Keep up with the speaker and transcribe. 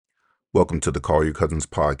Welcome to the Call Your Cousins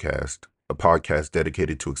podcast, a podcast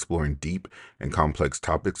dedicated to exploring deep and complex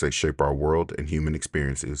topics that shape our world and human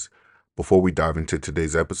experiences. Before we dive into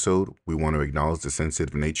today's episode, we want to acknowledge the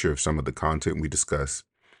sensitive nature of some of the content we discuss.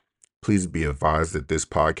 Please be advised that this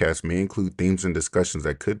podcast may include themes and discussions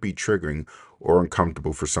that could be triggering or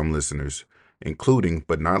uncomfortable for some listeners, including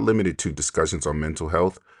but not limited to discussions on mental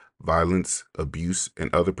health, violence, abuse,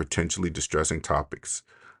 and other potentially distressing topics.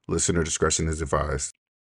 Listener discretion is advised.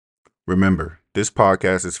 Remember, this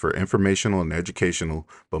podcast is for informational and educational,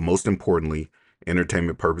 but most importantly,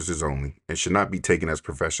 entertainment purposes only, and should not be taken as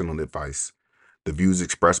professional advice. The views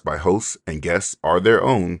expressed by hosts and guests are their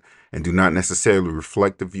own and do not necessarily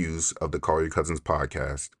reflect the views of the Call Your Cousins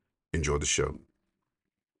podcast. Enjoy the show.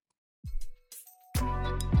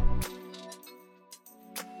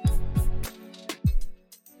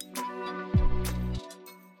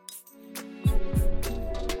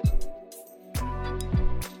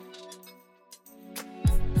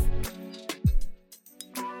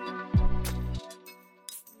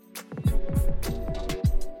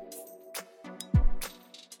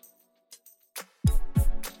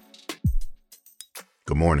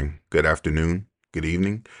 Good morning, good afternoon, good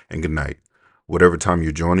evening, and good night. Whatever time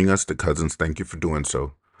you're joining us, the cousins thank you for doing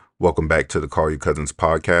so. Welcome back to the Call Your Cousins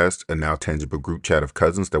podcast, a now tangible group chat of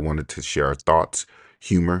cousins that wanted to share our thoughts,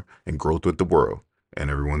 humor, and growth with the world.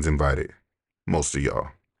 And everyone's invited. Most of y'all.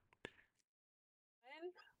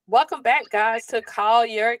 Welcome back, guys, to Call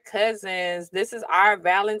Your Cousins. This is our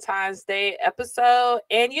Valentine's Day episode.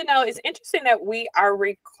 And, it's interesting that we are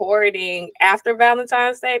recording after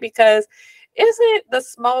Valentine's Day because isn't the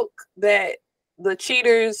smoke that the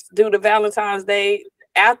cheaters do to Valentine's Day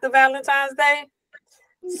after Valentine's Day?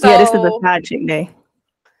 So, yeah, this is the side chick day.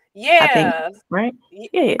 Yeah. I think, right?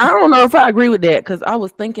 Yeah. I don't know if I agree with that because I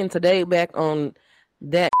was thinking today back on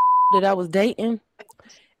that that I was dating.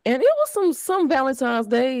 And it was some Valentine's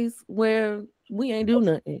days where we ain't do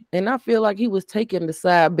nothing. And I feel like he was taking the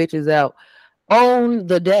side bitches out on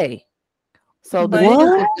the day. So the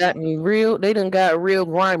niggas have gotten real, they done got real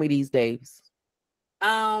grimy these days.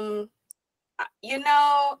 I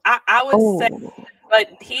would say, but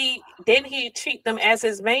he treat them as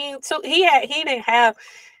his main too. He didn't have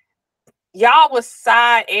y'all was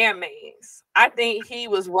side and mains. I think he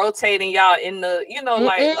was rotating y'all in the, No,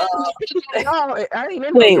 I ain't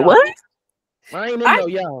in Wait, no what? y'all. I ain't in no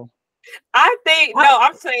y'all. I think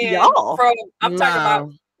I'm saying y'all. I'm talking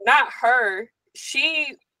about not her.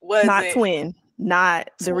 She wasn't Not twin, not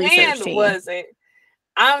the research team. Wasn't.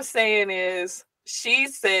 I'm saying is she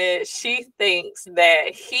said she thinks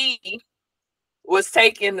that he was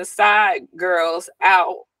taking the side girls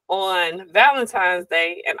out on Valentine's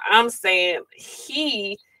Day, and I'm saying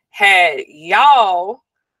he had y'all,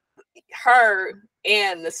 her,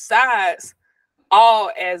 and the sides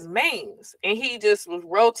all as mains, and he just was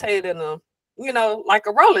rotating them, like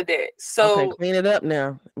a Rolodex. So okay, clean it up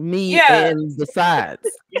now. Me and the sides.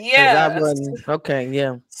 Yeah. Okay,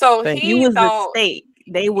 yeah. So he was the steak.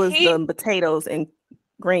 They was the potatoes and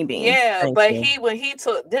green beans. Yeah, but when he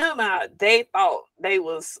took them out, they thought they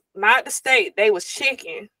was not the steak, they was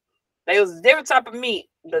chicken. They was a different type of meat,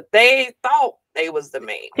 but they thought they was the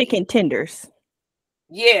main. Chicken tenders.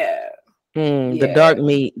 Yeah. The dark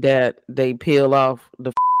meat that they peel off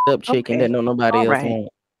the up chicken that nobody else wants.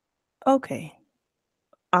 Okay.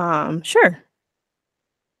 Sure.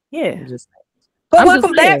 Yeah. But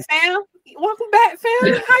welcome back, fam. Welcome back,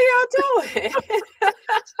 fam. How y'all doing?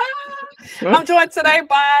 I'm joined today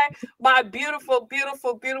by my beautiful,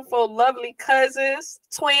 beautiful, beautiful, lovely cousins,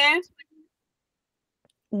 twin.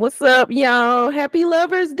 What's up, y'all? Happy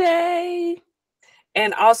Lover's Day.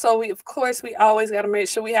 And also, we always got to make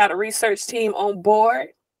sure we have a research team on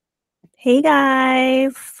board. Hey,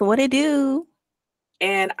 guys. What it do?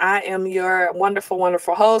 And I am your wonderful,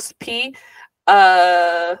 wonderful host, P.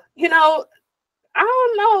 I don't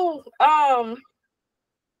know.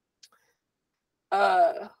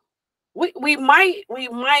 We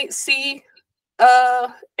might see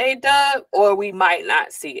A-Dub, or we might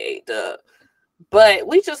not see A-Dub. But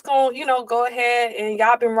we just gonna, go ahead, and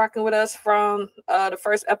y'all been rocking with us from the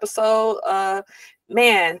first episode.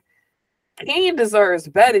 Man, he deserves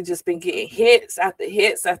better. Just been getting hits after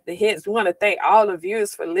hits after hits. We want to thank all the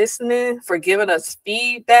viewers for listening, for giving us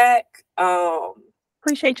feedback.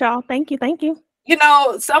 Appreciate y'all. Thank you.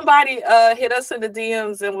 Somebody hit us in the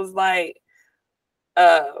DMs and was like,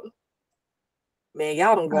 man,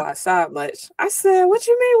 y'all don't go outside much. I said, what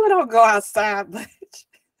you mean we don't go outside much?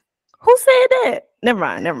 Who said that? Never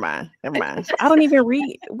mind. I don't even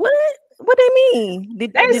read. What they mean?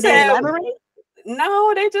 Did they elaborate?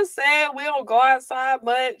 No, they just said we don't go outside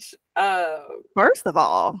much. First of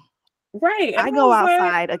all, Right. And I go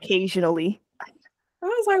outside occasionally. I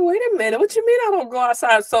was like, wait a minute, what you mean I don't go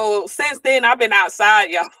outside? So since then I've been outside,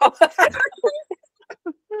 y'all.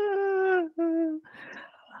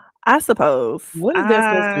 I suppose. What is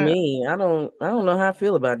that supposed to mean? I don't know how I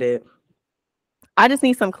feel about that. I just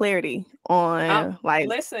need some clarity on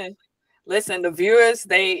listen, the viewers,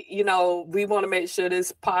 they, we want to make sure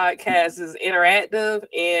this podcast is interactive,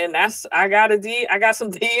 and I got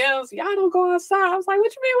some DMs. Y'all don't go outside. I was like,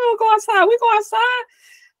 what you mean we don't go outside? We go outside.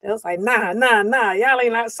 They was like, nah, y'all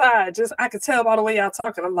ain't outside. Just I could tell by the way y'all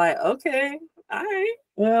talking. I'm like, okay, all right.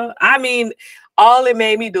 Well, I mean, all it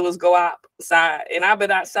made me do was go outside, and I've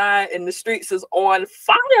been outside, and the streets is on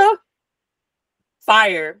fire.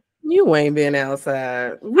 You ain't been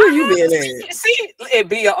outside. Where you been at? See, it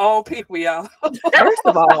be your own people, y'all. First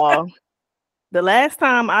of all, the last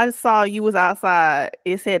time I saw you was outside,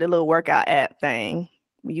 it said a little workout app thing.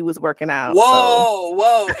 You was working out. Whoa.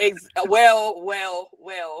 Well.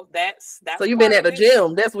 That's. So you've been at the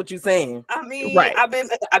gym. That's what you're saying. I mean, right. I've been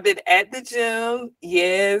at the gym.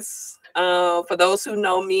 Yes. For those who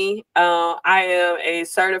know me, I am a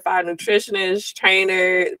certified nutritionist,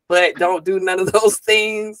 trainer, but don't do none of those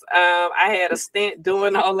things. I had a stint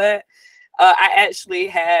doing all that. I actually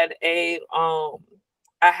had I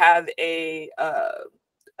have a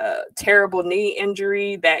terrible knee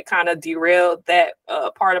injury that kind of derailed that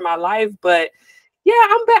part of my life. But yeah,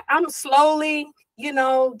 I'm back. I'm slowly,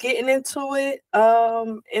 getting into it.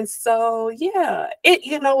 And so, yeah,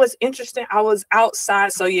 it's interesting. I was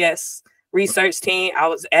outside. So yes, research team, I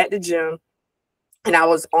was at the gym and I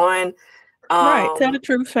was on. Right. Tell the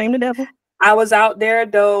truth, shame the devil. I was out there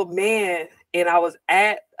though, man. And I was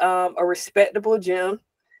at a respectable gym.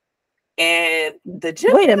 And the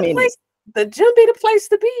gym. Wait a minute. The gym be the place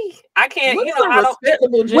to be. I can't, I don't.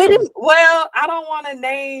 Gym? Well, I don't want to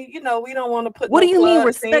name. We don't want to put. What do you mean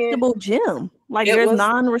respectable gym? Like there's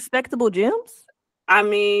non-respectable gyms? I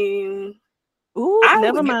mean,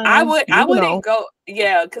 never mind. I wouldn't go.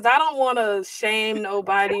 Yeah, because I don't want to shame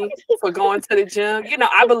nobody for going to the gym.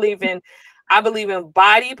 I believe in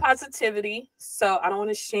body positivity, so I don't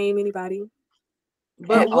want to shame anybody.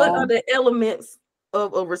 But what are the elements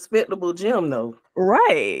of a respectable gym, though?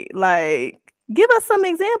 Right. Like, give us some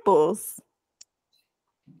examples.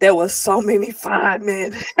 There was so many fine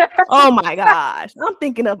men. Oh my gosh. I'm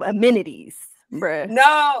thinking of amenities, bruh.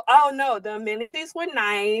 No, the amenities were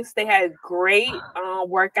nice. They had great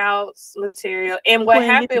workouts material. And what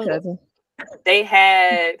happened, they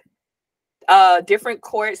had different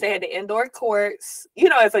courts. They had the indoor courts.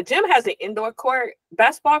 If a gym has an indoor court,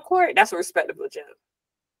 basketball court, that's a respectable gym.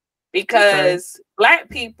 Because Black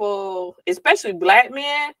people, especially Black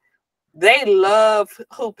men, they love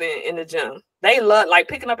hooping in the gym. They love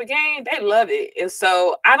picking up a game. They love it. And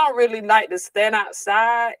so I don't really like to stand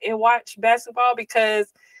outside and watch basketball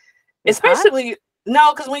because especially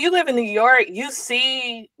because when you live in New York, you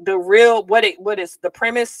see the real what is the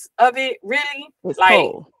premise of it really. It's like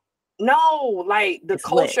cold. No, like the it's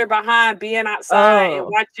culture lit. Behind being outside and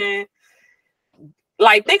watching.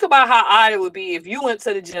 Like, think about how odd it would be if you went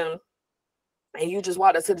to the gym and you just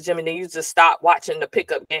walked into the gym and then you just stopped watching the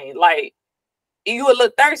pickup game. Like, you would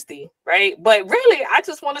look thirsty, right? But really, I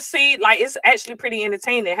just want to see, it's actually pretty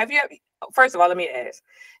entertaining. First of all, let me ask,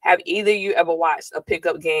 have either of you ever watched a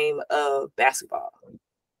pickup game of basketball?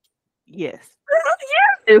 Yes.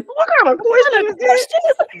 Yes. What kind of question is that?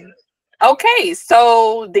 Okay,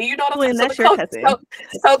 so do you know the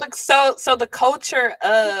culture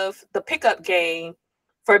of the pickup game?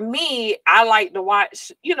 For me, I like to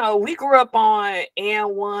watch. We grew up on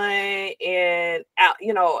N1 and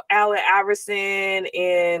Allen Iverson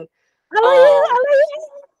and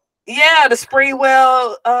yeah, the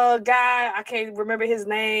Sprewell guy. I can't remember his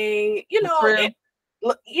name.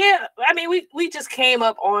 Yeah, I mean, we just came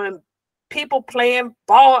up on people playing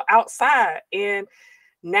ball outside and.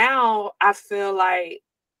 Now I feel like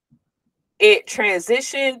it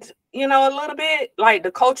transitioned, a little bit. Like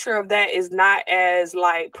the culture of that is not as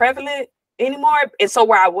prevalent anymore. And so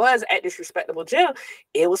where I was at this respectable gym,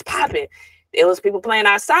 it was popping. It was people playing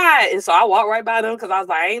outside. And so I walked right by them because I was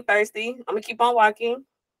like, I ain't thirsty. I'm gonna keep on walking.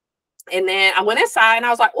 And then I went inside and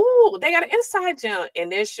I was like, ooh, they got an inside gym.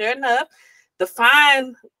 And then sure enough, the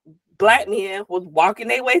fine Black men was walking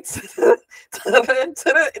their way to the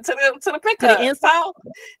pickup. To the you inside.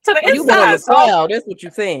 On the prowl. That's what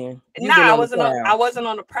you're saying. I wasn't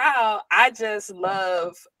on the prowl. I just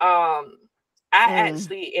love I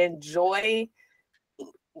actually enjoy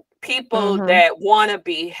people that want to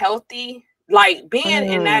be healthy. Like being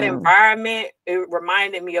in that environment, it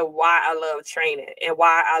reminded me of why I love training and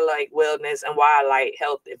why I like wellness and why I like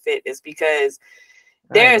health and fitness, because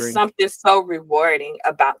there's something so rewarding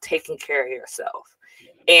about taking care of yourself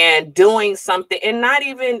and doing something, and not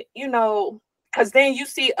even, because then you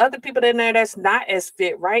see other people in there that's not as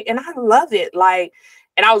fit, right? And I love it. Like,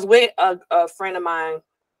 and I was with a friend of mine,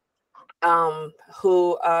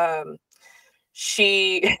 who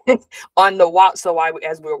she on the walk. So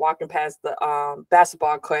as we were walking past the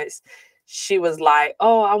basketball courts, she was like,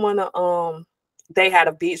 "Oh, I want to." They had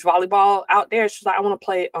a beach volleyball out there. She's like, "I want to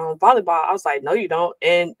play volleyball." I was like, "No, you don't."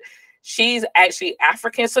 And she's actually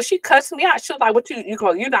African, so she cussed me out. She was like, "What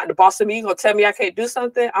you're not the boss of me. You gonna tell me I can't do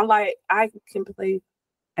something?" I'm like, "I can play.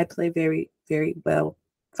 I play very, very well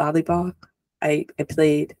volleyball. I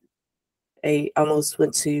played. I almost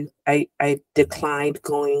went to. I declined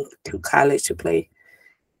going to college to play."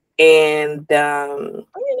 And I didn't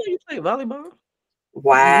know you play volleyball.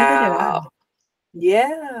 wow,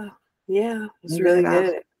 yeah, it's really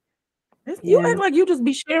good. You act like you just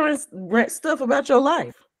be sharing stuff about your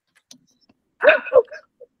life.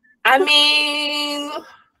 I mean,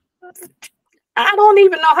 I don't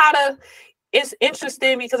even know how to. It's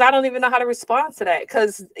interesting because I don't even know how to respond to that,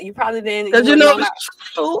 because you probably didn't. Because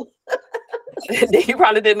You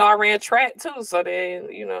probably didn't know I ran track too. So then,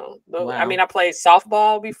 wow. I mean, I played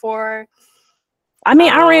softball before. I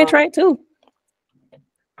mean, I ran track too.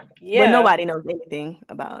 Yeah, but nobody knows anything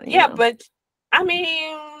about it. Yeah, but I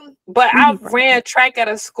mean, I ran track at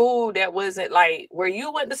a school that wasn't like where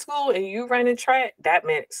you went to school and you ran in track. That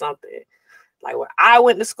meant something. Like where I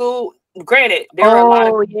went to school. Granted, there were a lot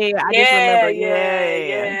of just remember.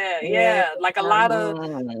 Yeah. Like a lot of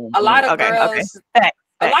girls.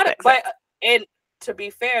 But and to be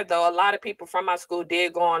fair though, a lot of people from my school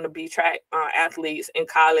did go on to be track athletes in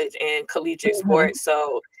college and collegiate sports.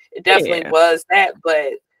 So it definitely was that.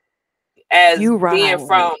 But as being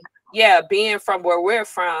from where we're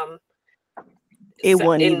from, it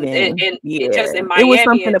wasn't even. Just in Miami, it was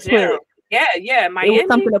something to put. Miami. It was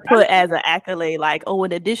something to put as an accolade, like, oh,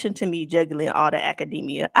 in addition to me juggling all the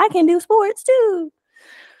academia, I can do sports too.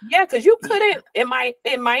 Yeah, because you couldn't in Miami,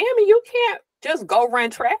 you can't just go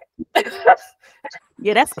run track.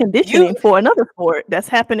 Yeah, that's conditioning for another sport that's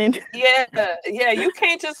happening. Yeah, you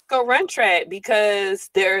can't just go run track because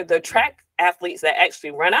they're the track athletes that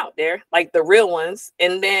actually run out there, like the real ones.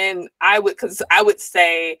 And then I would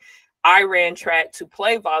say I ran track to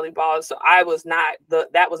play volleyball, so that was not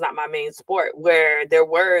my main sport. Where there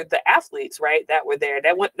were the athletes, right, that were there.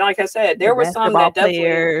 That went, like I said, there were some that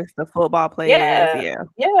definitely the football players, because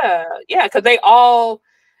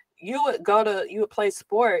you would play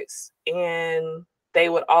sports and they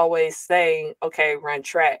would always say, "Okay, run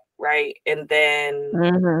track," right? And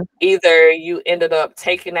then either you ended up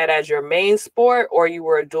taking that as your main sport or you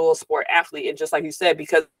were a dual sport athlete. And just like you said,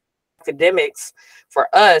 because academics for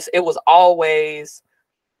us, it was always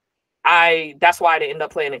that's why I didn't end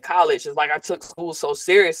up playing in college. It's like I took school so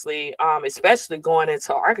seriously, especially going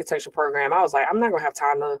into architecture program. I was like, I'm not gonna have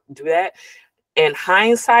time to do that. In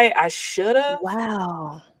hindsight, I should have.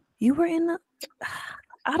 Wow, you were in the.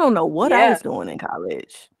 I don't know what I was doing in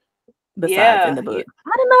college. Besides in the book,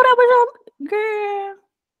 I didn't know that was your girl.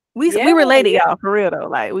 We related, y'all, for real though.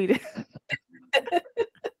 Like we.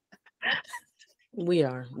 We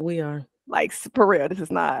are. Like for real. This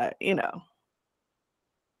is not,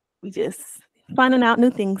 we just finding out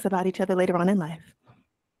new things about each other later on in life.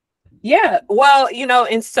 Yeah, well,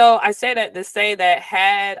 and so I say that to say that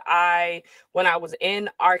when I was in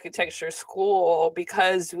architecture school,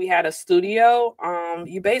 because we had a studio,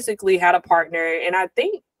 you basically had a partner. And I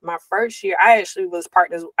think my first year, I actually was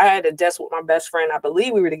partners. I had a desk with my best friend. I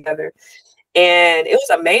believe we were together. And it was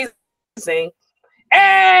amazing.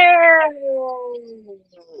 And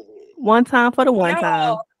one time for the one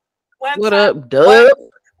time. What up, Dub?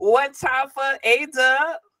 One time for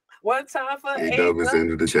A-Dub. One time for A-Dub is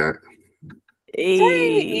into the chat.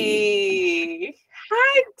 Hey.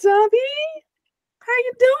 Hi, Dubby. How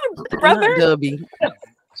you doing, brother? Not Dubby.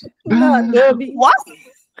 Not Dubby. What?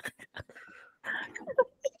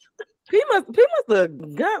 He must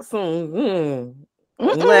have got some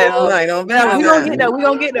last night on Valentine's. We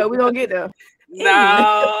gonna get there.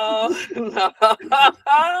 No.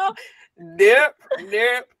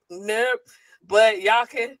 Nope. But y'all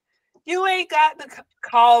you ain't got to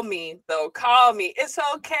call me though. Call me. It's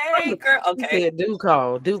okay, girl. Okay. Said, do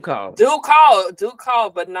call.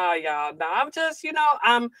 But no, y'all. No, I'm just,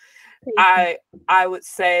 I would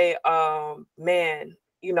say, man,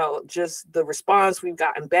 just the response we've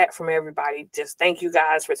gotten back from everybody. Just thank you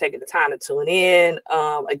guys for taking the time to tune in.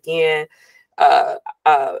 Again,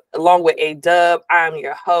 along with A-Dub, I'm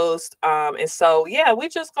your host. And so we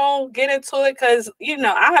just gonna get into it because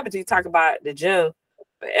I happen to be talking about the gym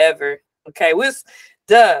forever. Okay,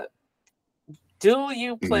 Doug, do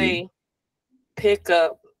you play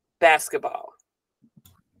pickup basketball?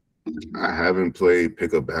 I haven't played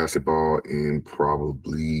pickup basketball in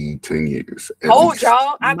probably 10 years. I told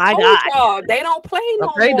y'all they don't play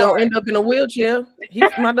no more. Don't end up in a wheelchair.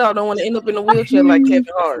 My dog don't want to end up in a wheelchair like Kevin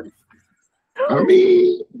Hart. I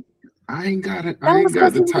mean, I ain't got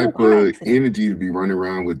the type of energy to be running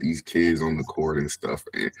around with these kids on the court and stuff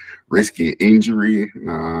and risking injury.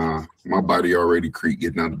 Nah, my body already creak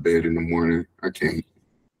getting out of bed in the morning. I can't.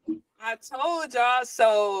 I told y'all.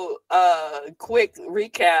 So, quick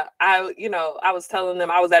recap. I was telling them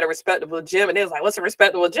I was at a respectable gym, and they was like, "What's a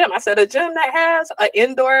respectable gym?" I said, "A gym that has an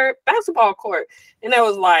indoor basketball court." And they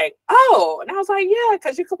was like, "Oh," and I was like, "Yeah,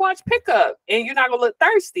 because you can watch pickup, and you're not gonna look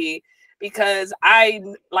thirsty." Because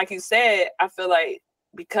like you said, I feel like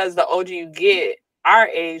because the older you get, our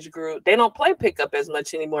age group, they don't play pickup as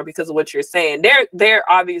much anymore because of what you're saying. There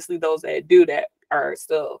obviously those that do that are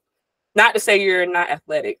still. Not to say you're not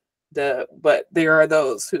athletic. But there are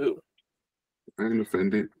those who. I ain't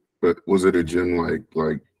offended, but was it a gym like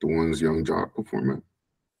the ones Young Jock perform at?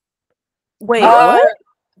 Wait,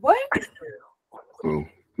 what? Oh,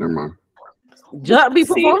 never mind. Jock be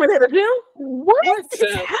performing at a gym? What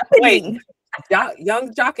is happening? Wait,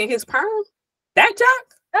 Young Jock and his perm? That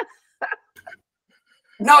Jock?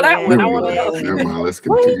 No, that one. I want to know. Never mind. Let's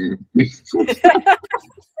continue. I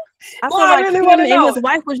feel like him and his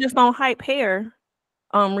wife was just on hype hair.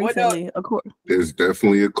 Recently, of course. There's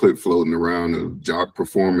definitely a clip floating around of Jock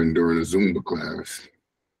performing during a Zumba class.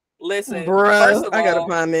 Listen, bro, I gotta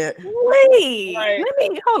find that. Wait, let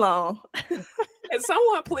me hold on. Can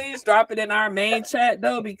someone please drop it in our main chat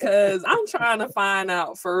though? Because I'm trying to find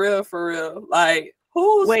out for real. Like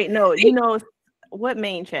who's what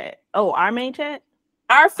main chat? Oh, our main chat?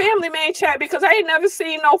 Our family main chat, because I ain't never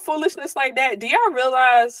seen no foolishness like that. Do y'all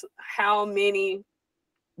realize how many?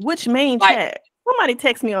 Which main chat? Somebody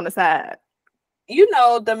text me on the side.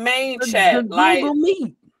 The main chat. Google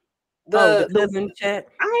Meet. The chat.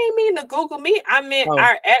 I ain't mean the Google Meet. I meant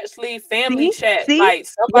our actually family chat. Like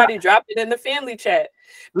somebody dropped it in the family chat.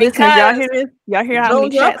 Listen, y'all hear this? Y'all hear how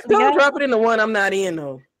many chats we got? Don't drop it in the one I'm not in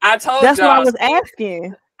though. I told that's y'all. what I was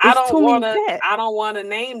asking. I don't want to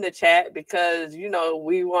name the chat because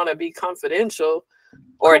we want to be confidential.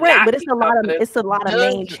 Correct, but it's a lot of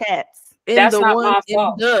main chats. That's not my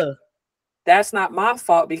fault. That's not my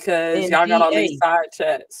fault because y'all got all these side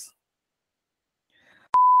chats.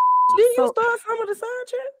 Didn't you start some of the side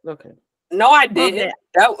chats? Okay. No, I didn't.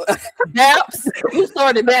 Baps. You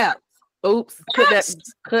started Baps. Oops. Cut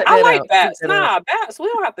that I like out. Baps. Nah, Baps. We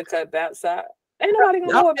don't have to cut Baps out. Ain't nobody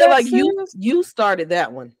gonna know what Baps like is. You started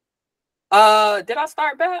that one. Did I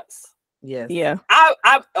start Baps? Yes. Yeah.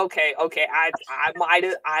 Okay. I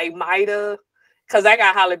might have. Because I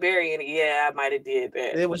got Halle Berry in it. Yeah, I might have did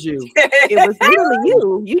that. It was you. It was literally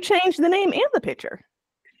you. You changed the name and the picture.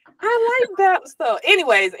 I like that stuff.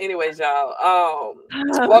 Anyways, y'all.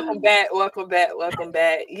 Welcome back.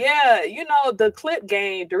 Yeah, the clip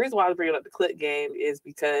game. The reason why I was bringing up the clip game is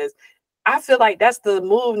because I feel like that's the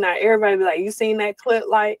move now. Everybody be like, you seen that clip?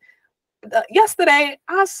 Like yesterday,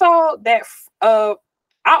 I saw that. I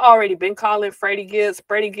already been calling Freddie Gibbs.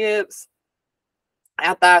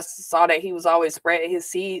 After I saw that he was always spreading his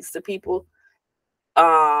seeds to people.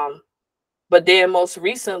 But then most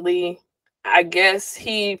recently, I guess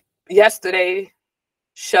he yesterday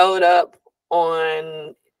showed up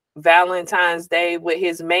on Valentine's Day with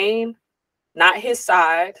his main, not his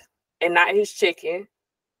side, and not his chicken.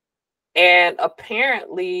 And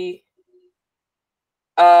apparently,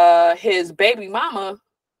 his baby mama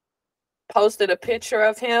posted a picture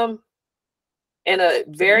of him in a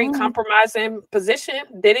very compromising position.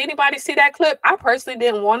 Did anybody see that clip? I personally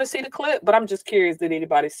didn't want to see the clip, but I'm just curious, did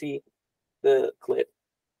anybody see the clip?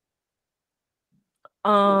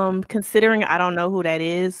 Considering I don't know who that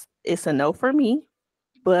is, it's a no for me.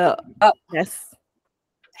 But yes.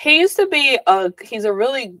 He used to be he's a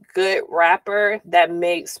really good rapper that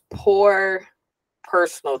makes poor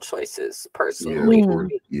personal choices personally.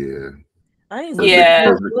 Yeah.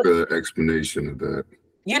 Perfect explanation of that.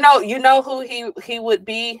 You know who he would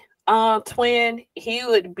be, twin? He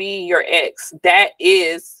would be your ex.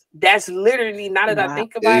 That's literally, now that I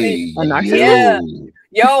think about it. Yeah.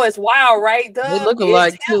 Yo, it's wild, right? They look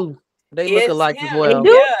alike too. They look alike as well.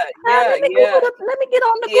 Let me get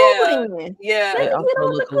on the Google then. Yeah. Let me get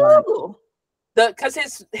on the Google. Because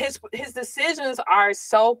his decisions are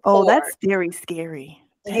so poor. Oh, that's very scary.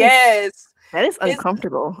 Yes. That is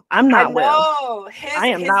uncomfortable. I'm not well. I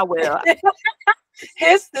am not well.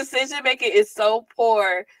 His decision making is so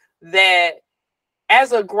poor that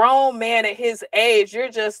as a grown man at his age,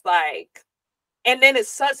 you're just like, And then it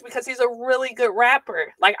sucks because he's a really good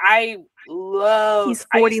rapper. Like I love. He's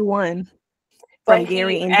 41 from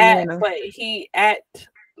Gary, Indiana.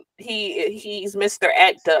 He's Mr.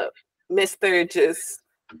 Act Up, Mr. Just.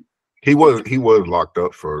 He was locked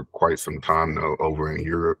up for quite some time though over in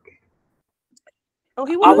Europe. Oh,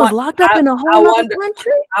 he was locked up in a whole other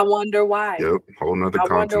country? I wonder why. Yep, whole nother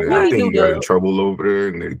continent. I think he got in trouble over there,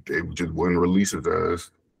 and they just wouldn't release his ass.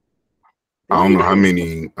 I don't know how many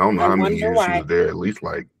years he was there. At least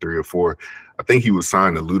like 3 or 4. I think he was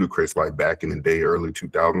signed to Ludacris like back in the day, early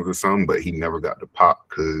 2000s or something. But he never got to pop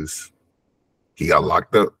because he got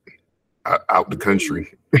locked up out the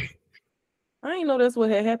country. I didn't know that's what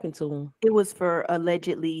had happened to him. It was for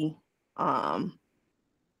allegedly, I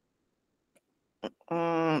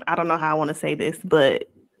don't know how I want to say this, but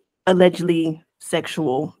allegedly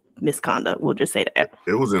sexual misconduct. We'll just say that.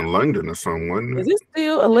 It was in London or something, wasn't it? Is it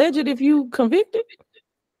still alleged if you convicted?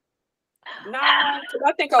 No, I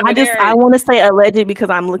think over there. I want to say alleged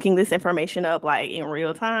because I'm looking this information up like in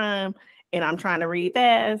real time, and I'm trying to read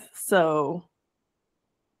fast. So.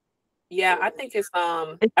 Yeah, I think it's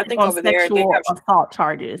I think over there they have assault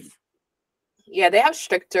charges. Yeah, they have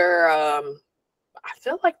stricter I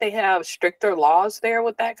feel like they have stricter laws there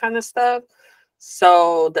with that kind of stuff.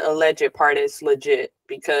 So the alleged part is legit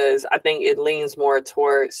because I think it leans more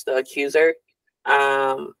towards the accuser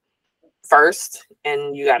first,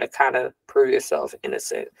 and you got to kind of prove yourself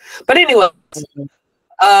innocent. But anyway,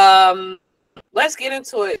 let's get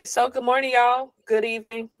into it. So good morning, y'all. Good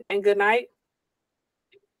evening and good night.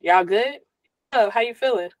 Y'all good? How you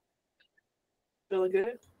feeling? Feeling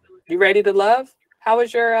good? You ready to love? How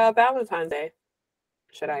was your Valentine's Day?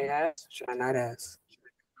 Should I ask? Should I not ask?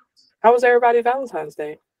 How was everybody Valentine's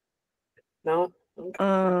Day? No? Okay.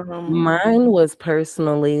 Mine was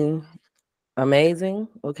personally amazing.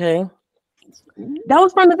 Okay. That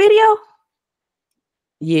was from the video?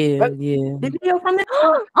 Yeah, yeah. The video from the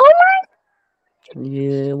oh my.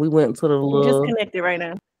 Yeah, we went to the little just connected right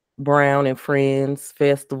now. Brown and Friends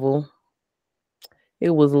festival. It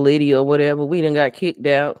was Liddy or whatever. We didn't got kicked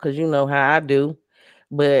out because you know how I do.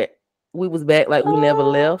 But we was back like we never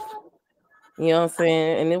left. You know what I'm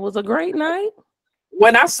saying? And it was a great night.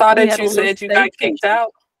 When I saw that you said you got kicked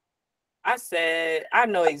out, I said, I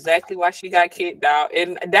know exactly why she got kicked out.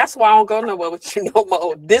 And that's why I don't go nowhere with you no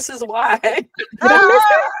more. This is why.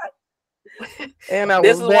 And I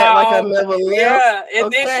was back like I never left. Yeah,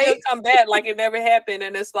 and then she'll come back like it never happened.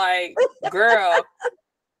 And it's like, girl,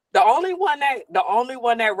 the only one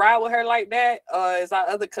that ride with her like that is our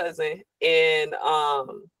other cousin. And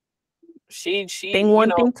she thing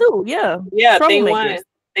one, thing two, yeah. Thing one.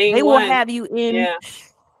 They will have you in. Yeah.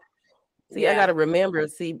 See, I gotta remember,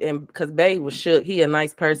 and because Bae was shook, he a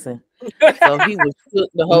nice person. So he was shook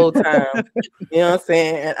the whole time. You know what I'm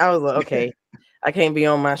saying? And I was like, okay, I can't be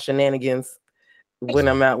on my shenanigans when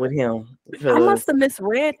I'm out with him. I must have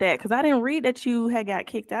misread that because I didn't read that you had got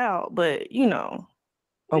kicked out, but you know.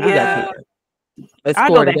 Oh, we got kicked out.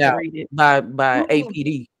 Escorted out by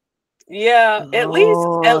APD. Yeah, at least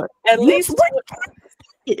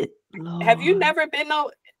have you never been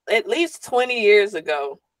at least 20 years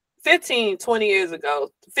ago? 15, 20 years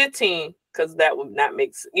ago, 15, because that would not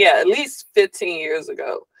make sense. Yeah, at least 15 years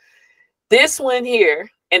ago. This one here,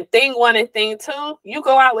 and thing one and thing two, you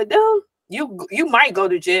go out with them, you might go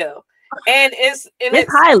to jail. And it's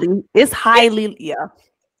highly, yeah.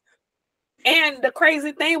 And the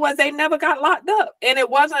crazy thing was they never got locked up. And it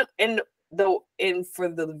wasn't and for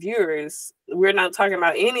the viewers, we're not talking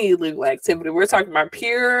about any illegal activity. We're talking about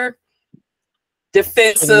pure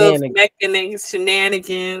defensive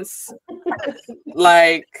shenanigans.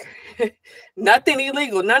 Like nothing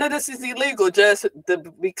illegal. None of this is illegal. Just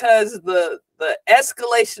because the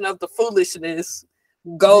escalation of the foolishness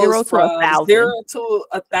goes from 0 to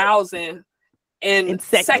 1,000 in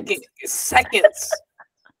seconds.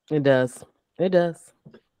 It does.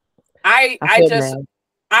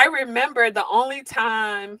 I remember the only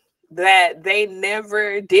time that they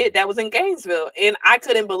never did that was in Gainesville, and I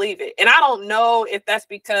couldn't believe it. And I don't know if that's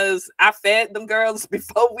because I fed them girls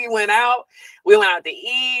before we went out. We went out to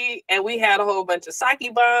eat, and we had a whole bunch of sake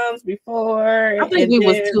bombs before. I think we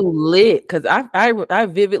was too lit because I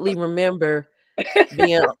vividly remember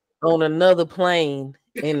being on another plane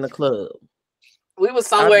in the club. We was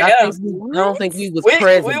somewhere else. I don't think we was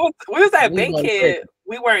present. We was at Bankhead.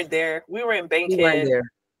 We weren't there. We were in Bankhead. We weren't there.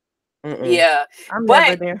 Yeah, I'm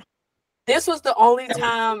never there. This was the only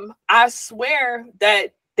time I swear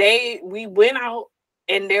that we went out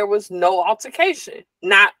and there was no altercation.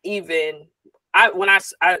 Not even I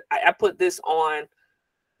put this on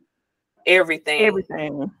everything.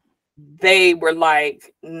 Everything. They were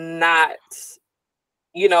like not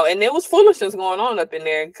you know, and there was foolishness going on up in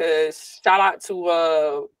there because shout out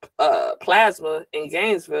to Plasma in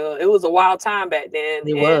Gainesville. It was a wild time back then.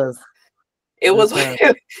 It was. It was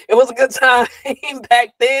it was a good time back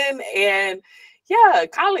then. And yeah,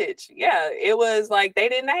 college. Yeah, it was like they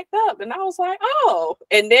didn't act up. And I was like, oh.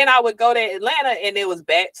 And then I would go to Atlanta and it was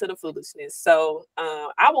back to the foolishness. So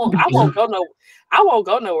I won't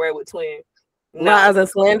go nowhere with Twin. No. Lies and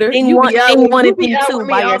slander. You wanted them too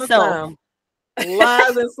by yourself.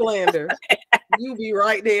 Lies and slander. You be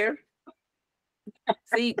right there.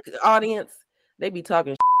 See, audience, they be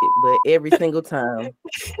talking shit, but every single time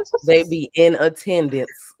they be in attendance.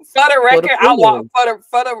 For the record, I want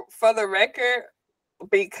for the record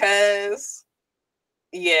because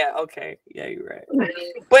yeah, okay, yeah, you're right.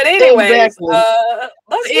 But anyways,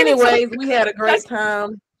 we had a great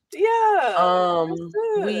time. Yeah.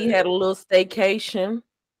 We had a little staycation.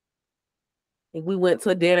 We went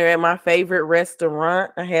to dinner at my favorite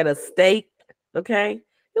restaurant. I had a steak. Okay.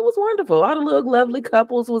 It was wonderful. All the little lovely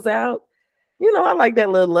couples was out. You know, I like that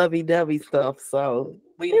little lovey-dovey stuff. So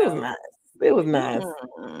it was nice. It was nice.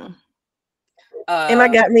 And I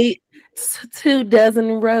got me 2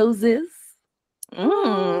 dozen roses.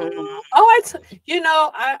 I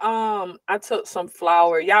took some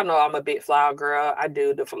flower. Y'all know I'm a big flower girl. I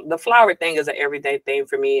do the flower thing is an everyday thing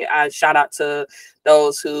for me. I shout out to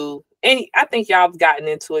those who, and I think y'all have gotten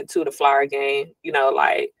into it too, the flower game. You know,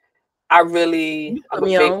 like I'm a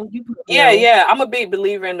big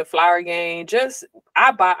believer in the flower game.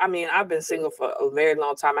 I've been single for a very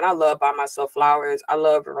long time and I love buying myself flowers. I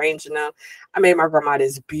love arranging them. I made my grandma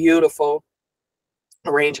this beautiful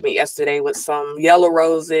arrangement yesterday with some yellow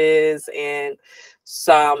roses and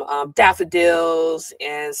some daffodils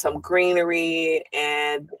and some greenery,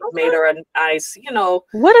 and made her a nice, you know.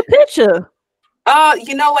 What a picture.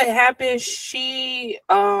 You know what happened? She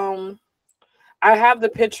I have the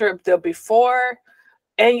picture of the before,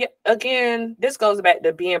 and again, this goes back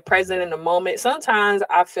to being present in the moment. Sometimes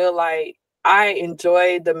I feel like I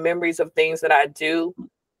enjoy the memories of things that I do,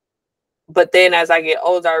 but then as I get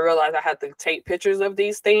older, I realize I have to take pictures of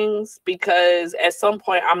these things because at some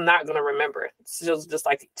point I'm not going to remember. It's just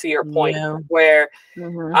like to your point where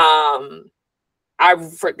I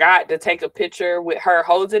forgot to take a picture with her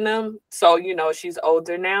holding them. So, you know, she's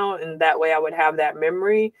older now, and that way I would have that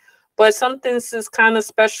memory. But something's just kind of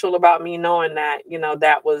special about me knowing that, you know,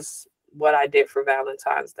 that was what I did for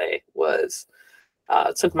Valentine's Day was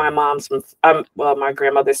took my mom my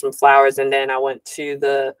grandmother some flowers, and then I went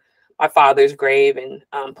to my father's grave and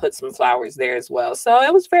put some flowers there as well. So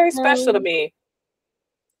it was very special to me.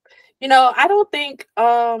 You know, I don't think,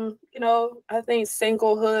 I think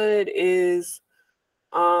singlehood is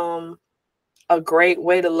a great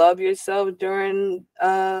way to love yourself during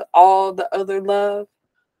all the other love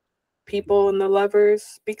people and the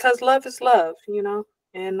lovers, because love is love, you know.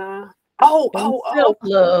 And love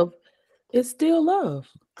is still love.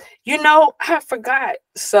 You know, I forgot.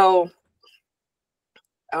 So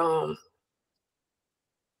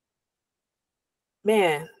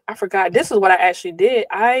man, I forgot. This is what I actually did.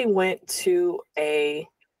 I went to a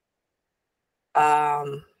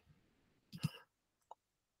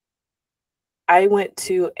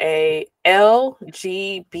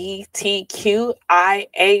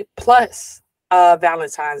LGBTQIA plus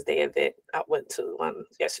Valentine's Day event. I went to one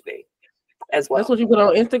yesterday as well. That's what you put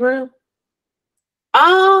on Instagram?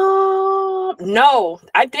 No,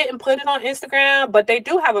 I didn't put it on Instagram, but they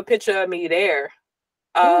do have a picture of me there.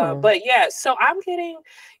 But yeah, so I'm getting,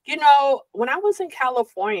 you know, when I was in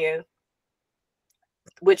California,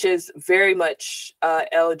 which is very much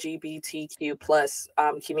LGBTQ plus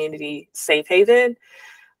community safe haven,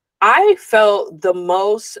 I felt the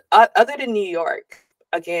most, other than New York,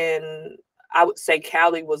 again, I would say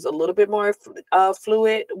Cali was a little bit more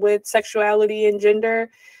fluid with sexuality and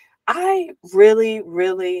gender. I really,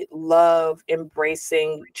 really love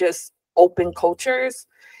embracing just open cultures.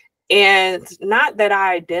 And not that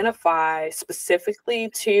I identify specifically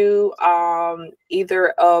to either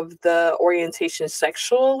of the orientations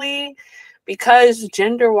sexually, because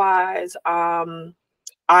gender-wise, I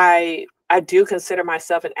do consider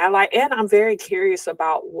myself an ally, and I'm very curious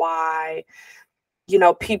about why, you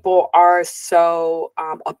know, people are so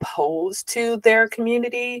opposed to their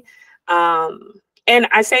community. And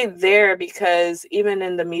I say there because even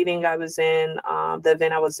in the meeting I was in, the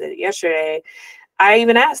event I was at yesterday, I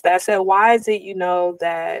even asked that. I said, why is it, you know,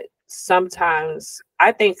 that sometimes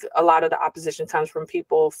I think a lot of the opposition comes from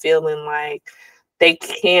people feeling like they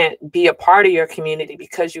can't be a part of your community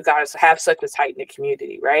because you guys have such a tight-knit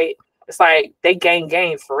community, right? It's like they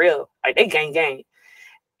gang for real. Like they gang.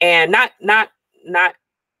 And not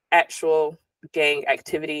actual gang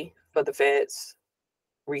activity for the feds.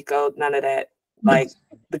 Rico, none of that. Like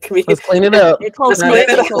the community. Let's clean it up. Let's clean it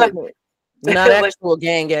up. Not actual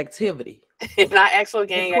gang activity. Not actual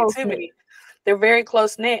gang activity. They're very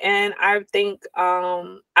close knit, and I think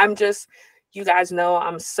I'm just, you guys know,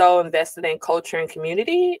 I'm so invested in culture and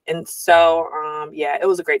community, and so yeah, it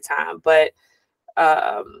was a great time. But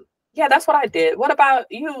yeah, that's what I did. What about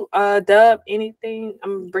you, Dub? Anything?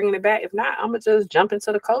 I'm bringing it back. If not, I'm gonna just jump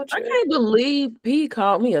into the culture. I can't believe P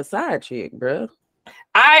called me a side chick, bro.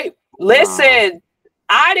 I listen.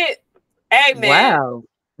 I did. Hey man. Wow.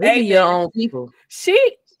 They be your own people. She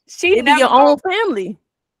it be your own family.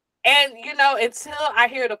 And you know, until I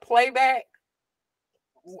hear the playback,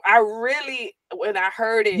 I really, when I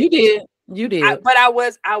heard it, you did. But I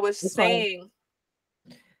was saying,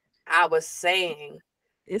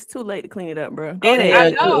 it's too late to clean it up, bro. Go ahead. I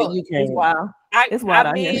know It's wild. It's wild.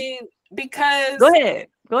 I mean, because go ahead.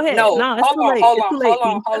 No, it's hold too on, late.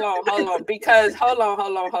 Hold on. Because hold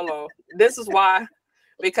on. This is why.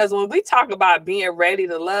 Because when we talk about being ready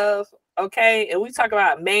to love, okay, and we talk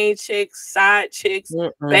about main chicks, side chicks,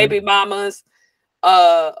 baby mamas,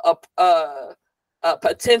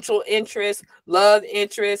 potential interest, love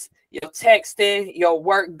interest, your texting, your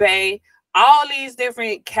work bae, all these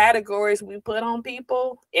different categories we put on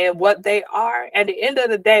people and what they are. At the end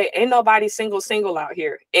of the day, ain't nobody single out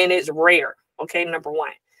here, and it's rare. Okay, number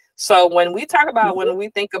one. So when we talk about, when we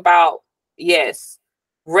think about, yes,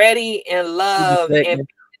 ready and love and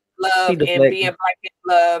being black in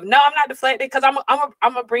love. No, I'm not deflected, because I'm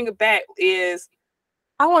gonna bring it back. Is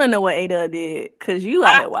I want to know what Ada did, because you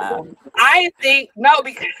like it wild. I think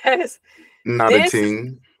because not a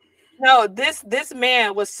team. No, this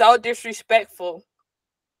man was so disrespectful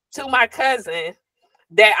to my cousin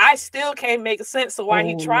that I still can't make sense of why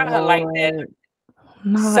he tried her like that.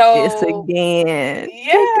 Not this again.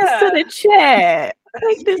 Yeah. Take this to the chat.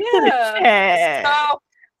 Take this to the chat.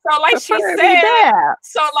 So like she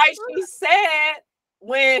said,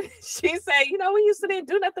 when she said, you know, we used to didn't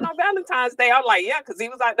do nothing on Valentine's Day. I'm like, yeah, because he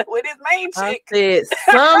was out there with his main chick. I said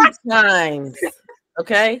sometimes.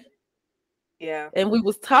 Okay. Yeah. And we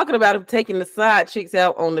was talking about him taking the side chicks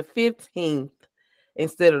out on the 15th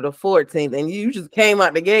instead of the 14th. And you just came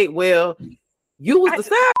out the gate. Well, you was the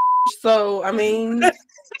side. So I mean,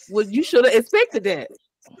 you should have expected that.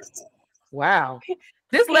 Wow.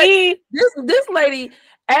 This lady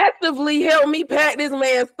actively helped me pack this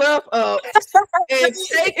man's stuff up and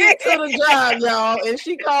take it to the job, y'all. And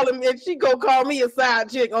she go call me a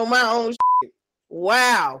side chick on my own shit.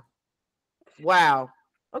 Wow.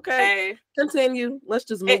 Okay. Hey, continue. Let's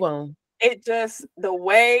just move on. It just, the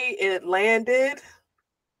way it landed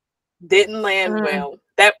didn't land well.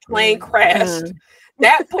 That plane crashed.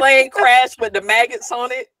 That plane crashed with the maggots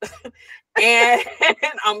on it. And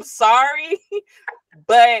I'm sorry,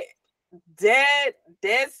 but dead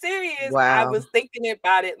serious. Wow. I was thinking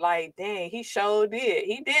about it like, dang, he sure did.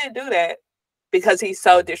 He did do that because he's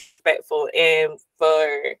so disrespectful. And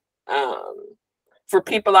for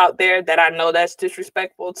people out there that I know that's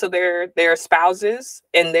disrespectful to their spouses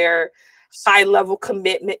and their high level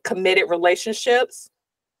committed relationships.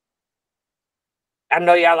 I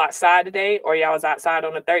know y'all outside today, or y'all was outside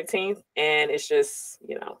on the 13th, and it's just,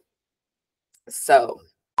 you know. So,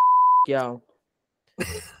 yo.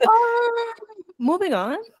 Moving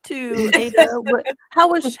on to Ada.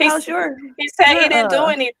 How's your? He said he didn't do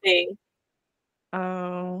anything.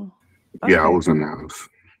 Okay. Yeah, I was in the house.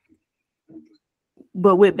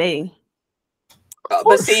 But with Bay.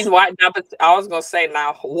 But see, why? I was gonna say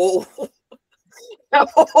now. Whoa.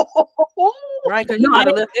 Right, because you might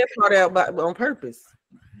have left that part out on purpose.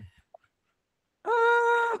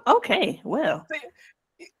 Okay, well,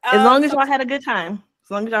 as long as y'all had a good time,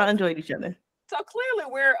 as long as y'all enjoyed each other. So clearly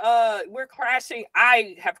we're crashing.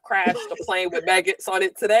 I have crashed a plane with maggots on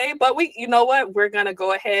it today, but you know what? We're gonna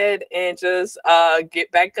go ahead and just get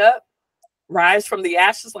back up, rise from the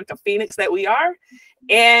ashes like a phoenix that we are.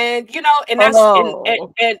 And you know, and that's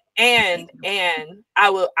and I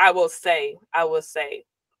will say,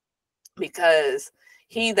 because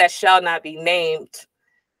he that shall not be named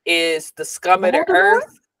is the scum of the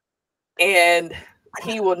earth, and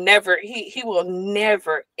he will never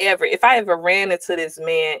ever, if I ever ran into this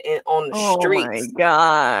man on the streets. Oh my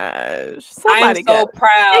gosh. I am so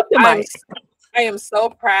proud. I am so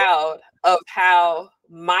proud of how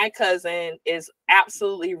my cousin is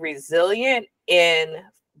absolutely resilient in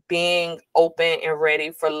being open and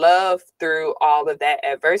ready for love through all of that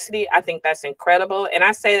adversity. I think that's incredible. And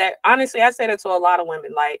I say that honestly, I say that to a lot of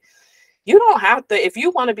women. Like, You don't have to, if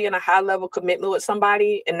you want to be in a high level commitment with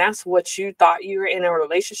somebody and that's what you thought you were in a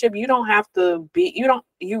relationship, you don't have to be,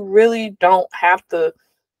 you really don't have to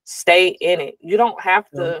stay in it. You don't have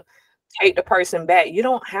to take the person back. You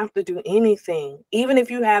don't have to do anything. Even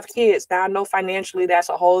if you have kids. Now I know financially that's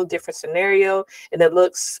a whole different scenario and it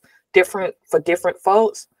looks different for different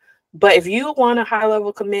folks. But if you want a high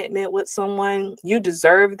level commitment with someone, you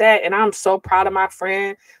deserve that. And I'm so proud of my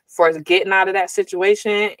friend for getting out of that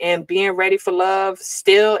situation and being ready for love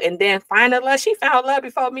still, and then finding love. She found love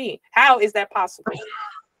before me. How is that possible?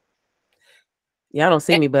 Y'all don't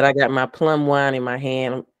see me, but I got my plum wine in my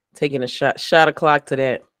hand. I'm taking a shot o'clock to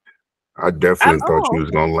that. I definitely thought you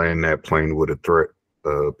was gonna land that plane with a threat,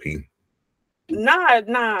 P. Nah,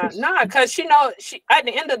 because she at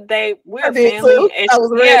the end of the day, we're family. And I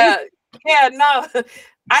was ready. No.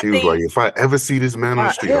 She was like, if I ever see this man on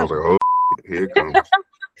the street, I was like, oh, here it comes.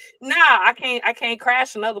 Nah, I can't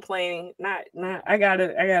crash another plane. Not I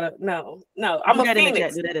gotta no. I'm a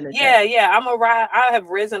phoenix. Yeah, I'm a ride. I have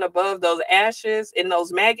risen above those ashes and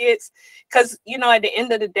those maggots. Cause at the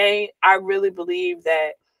end of the day, I really believe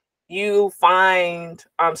that you find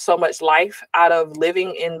so much life out of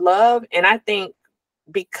living in love. And I think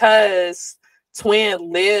because Twin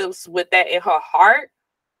lives with that in her heart,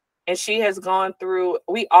 and she has gone through,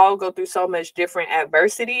 we all go through so much different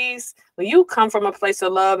adversities. When you come from a place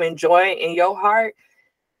of love and joy in your heart,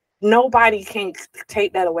 nobody can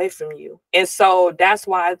take that away from you. And so that's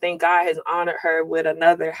why I think God has honored her with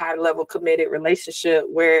another high level committed relationship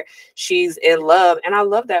where she's in love. And I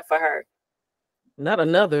love that for her. Not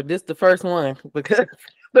another. This the first one because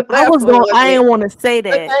I didn't want to say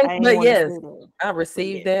that. But yes, I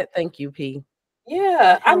received that. Thank you, P.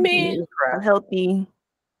 Yeah, I mean, healthy.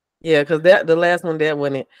 Yeah, because the last one that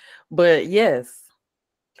wasn't it. But yes,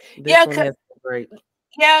 this one has been great.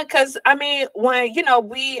 Yeah, because I mean, when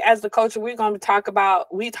we as the culture, we talk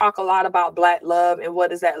a lot about Black love and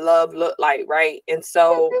what does that love look like, right? And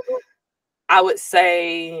so I would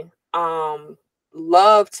say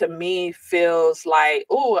love to me feels like,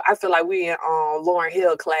 I feel like we in Lauryn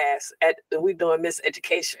Hill class we doing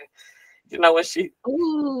Miseducation. When she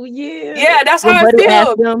yeah, that's how I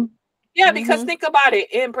feel. Yeah, because think about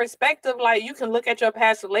it in perspective, like you can look at your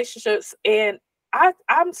past relationships, and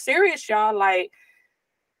I'm serious, y'all. Like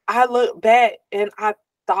I look back and I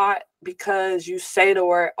thought because you say the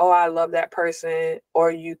word, oh, I love that person,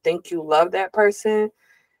 or you think you love that person,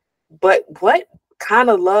 but what kind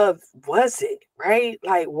of love was it, right?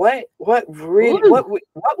 Like what really, what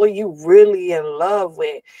were you really in love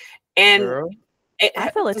with? And I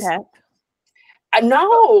feel attacked.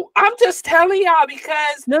 No, I'm just telling y'all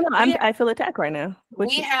because I feel attacked right now.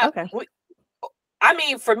 I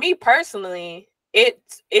mean, for me personally, it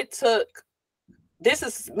took. This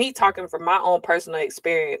is me talking from my own personal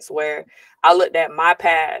experience where I looked at my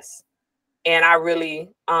past and I really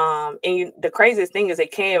the craziest thing is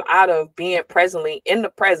it came out of being presently in the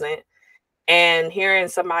present and hearing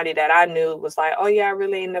somebody that I knew was like, oh yeah, I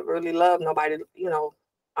really never really loved nobody,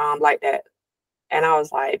 like that. And I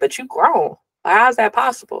was like, but you grown. How's that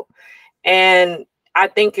possible? And I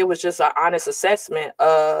think it was just an honest assessment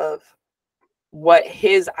of what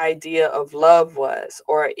his idea of love was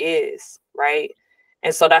or is, right?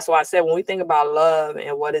 And so that's why I said when we think about love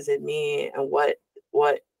and what does it mean and what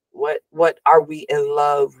are we in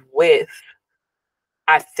love with,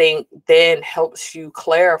 I think then helps you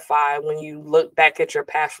clarify when you look back at your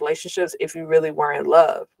past relationships if you really were in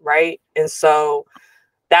love, right? And so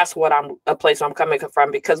that's a place I'm coming from,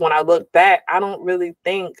 because when I look back, I don't really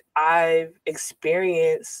think I've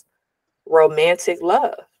experienced romantic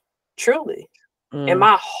love, truly. And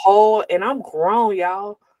I'm grown,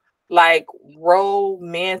 y'all, like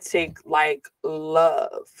romantic, like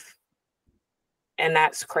love. And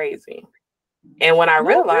that's crazy. And when I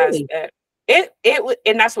realized that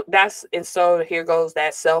and so here goes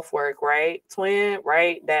that self-work, right? Twin,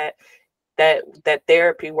 right? That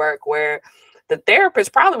therapy work where the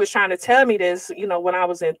therapist probably was trying to tell me this, when I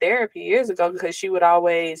was in therapy years ago, because she would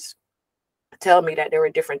always tell me that there were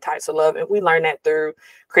different types of love. And we learned that through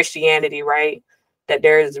Christianity, right? That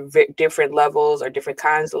there's different levels or different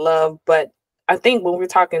kinds of love. But I think when we're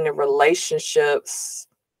talking in relationships,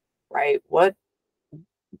 right? What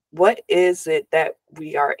is it that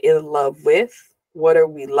we are in love with? What are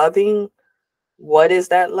we loving? What is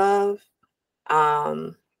that love?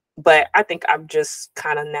 But I think I'm just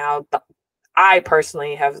kind of now, I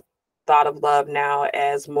personally have thought of love now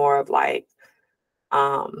as more of like,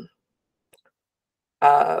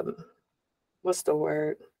 what's the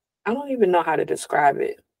word? I don't even know how to describe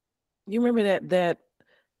it. You remember that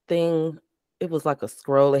thing it was like a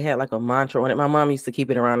scroll. It had like a mantra on it. My mom used to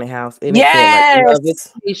keep it around the house, and it said like love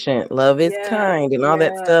is patient, love is kind, and all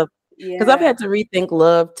that stuff. Because I've had to rethink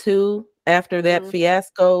love too after that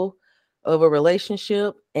fiasco of a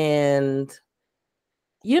relationship. And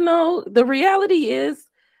the reality is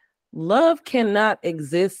love cannot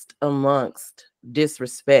exist amongst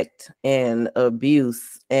disrespect and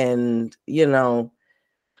abuse and being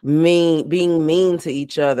mean to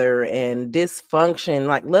each other and dysfunction.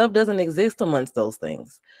 Like, love doesn't exist amongst those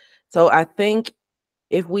things. So I think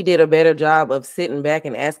if we did a better job of sitting back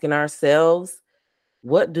and asking ourselves,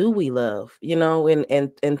 what do we love,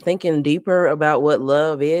 and thinking deeper about what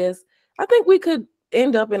love is, I think we could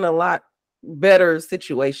end up in a lot better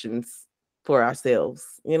situations for ourselves,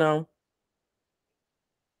 because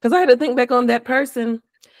I had to think back on that person,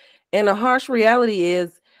 and the harsh reality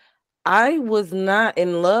is I was not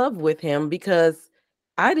in love with him because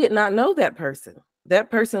I did not know that person. That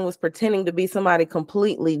person was pretending to be somebody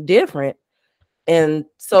completely different. And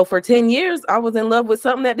so for 10 years, I was in love with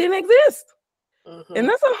something that didn't exist. And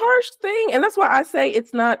that's a harsh thing. And that's why I say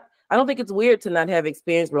I don't think it's weird to not have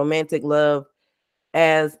experienced romantic love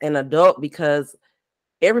as an adult, because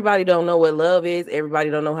everybody don't know what love is. Everybody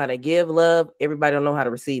don't know how to give love. Everybody don't know how to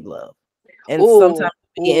receive love. And sometimes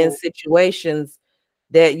in situations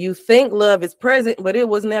that you think love is present, but it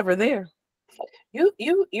was never there.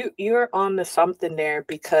 You're on to something there,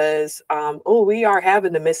 because we are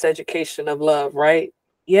having the miseducation of love, right?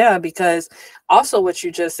 Yeah, because also what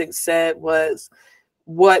you just said was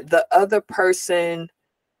what the other person,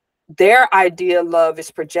 their idea of love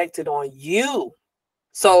is projected on you.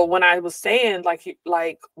 So when I was saying like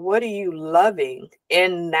what are you loving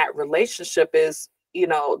in that relationship is,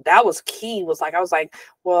 that was key. I was like,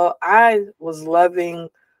 well, I was loving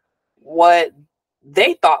what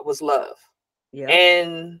they thought was love. Yeah.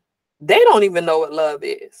 And they don't even know what love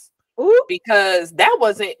is. Ooh. Because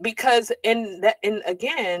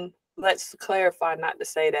again, let's clarify, not to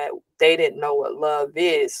say that they didn't know what love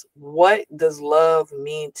is. What does love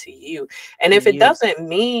mean to you? And if it doesn't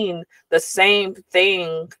mean the same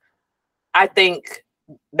thing, I think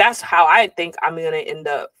that's how I think I'm going to end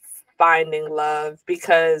up finding love.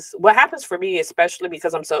 Because what happens for me, especially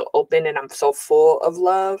because I'm so open and I'm so full of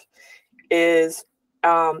love, is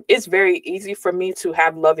it's very easy for me to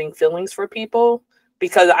have loving feelings for people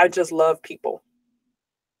because I just love people.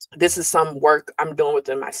 This is some work I'm doing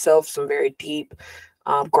within myself, some very deep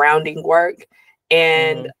grounding work.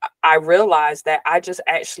 And I realized that I just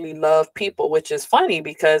actually love people, which is funny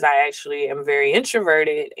because I actually am very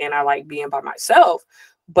introverted and I like being by myself.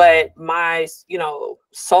 But my,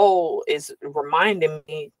 soul is reminding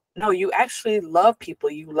me, no, you actually love people.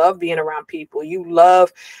 You love being around people. You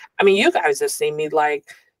guys have seen me, like,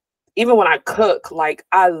 even when I cook, like,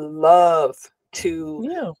 I love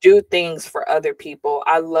to do things for other people.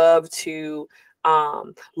 I love to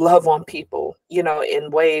love on people,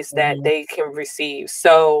 in ways that they can receive.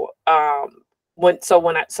 So when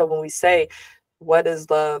we say, what does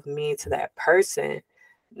love mean to that person?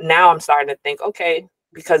 Now I'm starting to think, okay,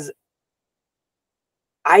 because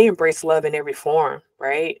I embrace love in every form,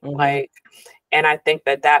 right? Like, and I think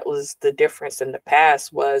that was the difference in the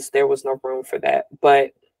past, was there was no room for that.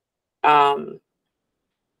 But I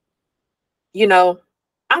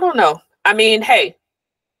don't know. I mean, hey,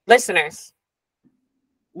 listeners,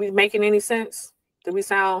 we making any sense? Do we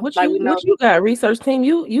sound what like we know? What you got, research team?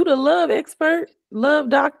 You the love expert, love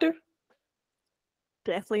doctor?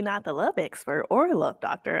 Definitely not the love expert or love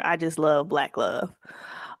doctor. I just love Black love.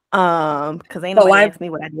 Because ain't nobody asked me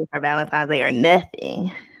what I did for Valentine's Day or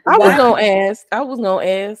nothing. I was gonna ask. Oh, we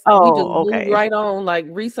just moved right on. Like,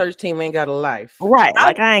 research team ain't got a life, right?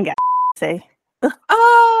 Like, I ain't got to say.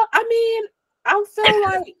 I mean, I feel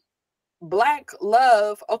like Black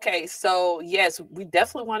love. Okay, so yes, we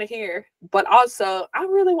definitely want to hear, but also I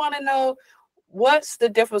really want to know, what's the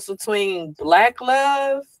difference between Black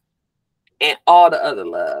love and all the other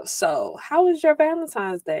love. So how was your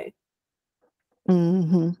Valentine's Day?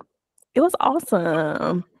 It was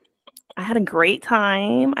awesome. I had a great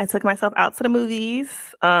time. I took myself out to the movies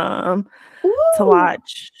to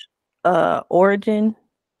watch Origin.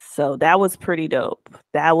 So that was pretty dope.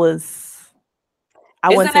 That was, I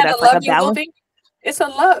wouldn't say that's like a balance. Movie? It's a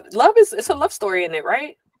love is, it's a love story in it,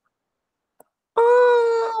 right?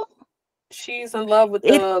 She's in love with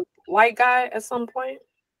the white guy at some point.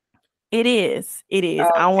 It is. Okay.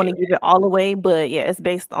 I don't want to give it all away, but yeah, it's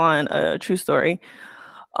based on a true story.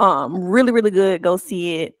 Really, really good. Go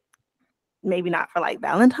see it. Maybe not for like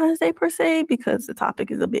Valentine's Day per se, because the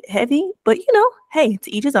topic is a bit heavy, but hey,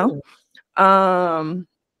 to each his own. And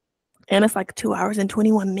it's like 2 hours and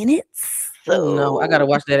 21 minutes. So no, I gotta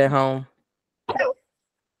watch that at home.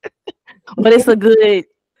 But it's a good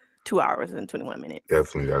 2 hours and 21 minutes.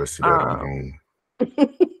 Definitely got to see that at home.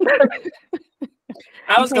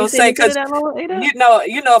 I was gonna say because you know,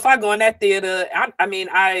 if I go in that theater, I mean,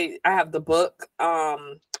 I have the book.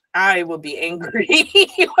 I will be angry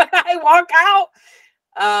when I walk out.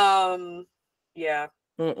 Yeah.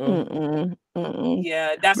 Yeah,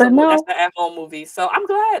 that's an at-home movie. So I'm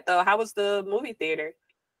glad though. How was the movie theater?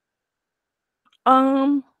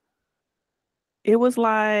 It was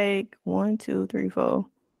like 1, 2, 3, 4.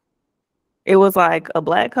 It was like a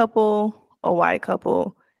black couple, a white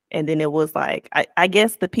couple, and then it was like I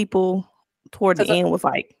guess the people toward the end was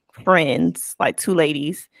like friends, like 2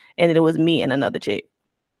 ladies, and then it was me and another chick.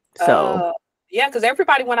 So yeah, because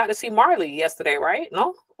everybody went out to see Marley yesterday, right?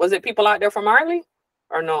 No, was it people out there for Marley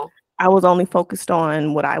or no? I was only focused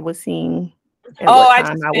on what I was seeing. I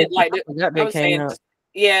just meant like I was saying,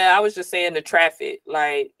 yeah, I was just saying the traffic,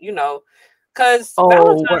 like because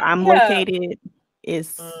where I'm located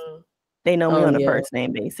is they know me on a first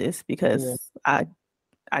name basis because I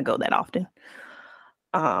go that often.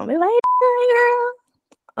 They're like,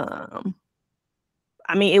 girl.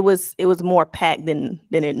 I mean, it was more packed than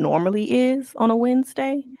it normally is on a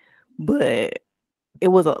Wednesday, but it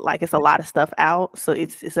was it's a lot of stuff out, so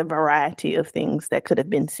it's a variety of things that could have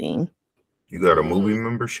been seen. You got a movie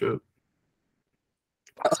membership?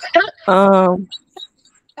 No.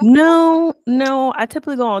 I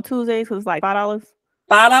typically go on Tuesdays because it's like $5.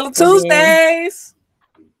 $5 Tuesdays.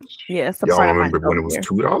 Yeah, y'all remember when it was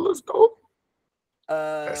 $2 though?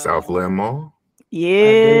 At Southland Mall.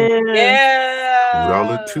 Yeah.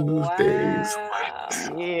 $2 Tuesdays. Wow.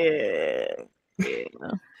 Yeah.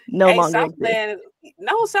 No longer.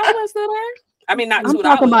 Southland's still there. I mean, not $2. I'm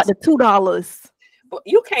talking about the $2. But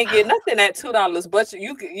you can't get nothing at $2, but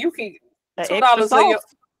you can $2 on your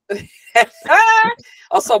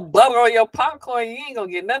or some butter on your popcorn. You ain't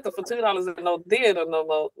gonna get nothing for $2 in no theater no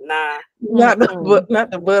more. Nah, not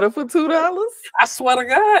the butter for $2. I swear to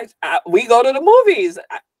God, we go to the movies.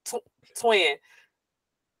 Twin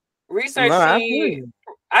research. No,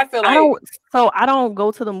 I feel like I don't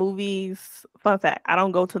go to the movies. Fun fact: I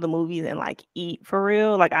don't go to the movies and like eat for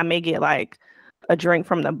real. Like I may get like a drink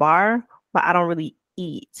from the bar, but I don't really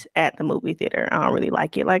eat at the movie theater. I don't really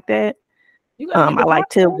like it like that. I like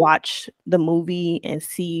to watch the movie and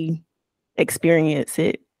experience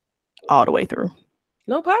it all the way through.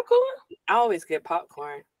 No popcorn? I always get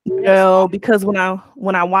popcorn. No, because when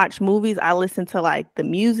I watch movies, I listen to like the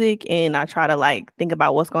music and I try to like think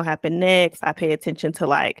about what's gonna happen next. I pay attention to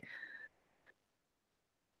like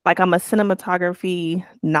I'm a cinematography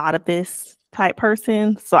novice type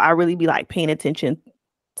person, so I really be like paying attention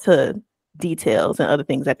to details and other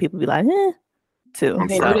things that people be like, too. I'm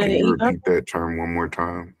sorry, can you repeat that term one more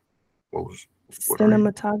time? What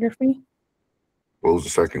cinematography? What was the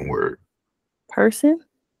second word? Person.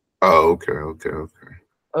 Oh, okay.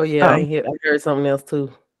 Oh yeah, I heard something else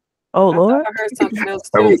too. Oh Lord, I heard something else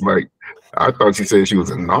too. I was like, I thought she said she was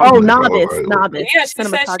a novice. Oh, novice. Yeah, she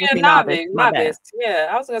said she a novice. Yeah,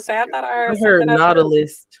 I was gonna say I thought I heard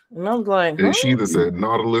nautilus, and I was like, She either said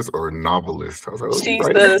nautilus or novelist. I was like,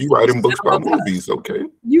 you writing books about movies, okay?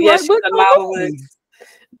 You write books about movies.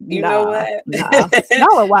 You know what? Nah.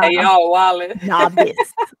 Y'all are wild. Hey, y'all wildin'.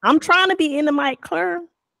 Novice. I'm trying to be in the mic clear,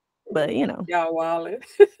 but y'all wildin'.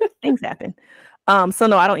 Things happen. So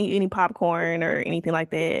no, I don't eat any popcorn or anything like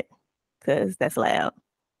that because that's loud.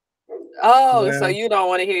 Oh, so you don't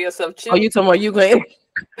want to hear yourself chew? Oh, you talking about you going?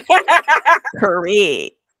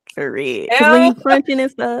 Correct. Because when you crunching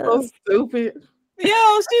and stuff, so stupid. Yo,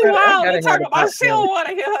 she wild. We talking about she don't want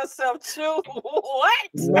to hear herself chew. What?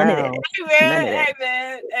 None of that.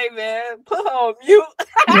 Hey man, put her on mute.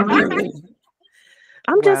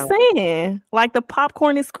 I'm just saying, like the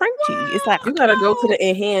popcorn is crunchy. It's like you gotta go to the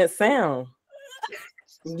enhanced sound.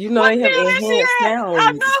 You know they have enhanced sound.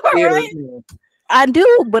 I know, right? I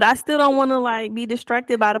do, but I still don't want to like be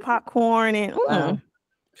distracted by the popcorn and. Wow.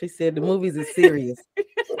 She said the movies is serious.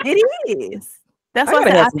 It is. That's why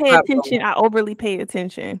I pay attention. I overly pay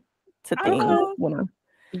attention to things.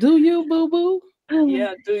 Do you, boo boo?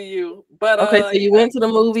 Yeah, do you? But okay, so you went to the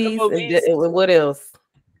movies. And what else?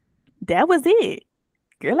 That was it.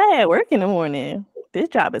 Girl, I had work in the morning. This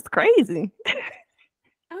job is crazy.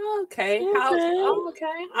 Okay.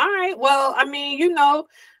 Okay. All right. Well, I mean,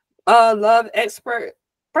 love expert,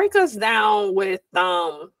 break us down with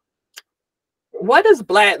what does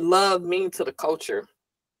Black love mean to the culture?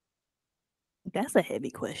 That's a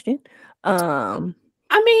heavy question. I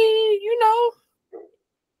mean,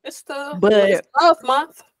 it's love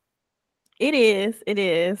month. It is.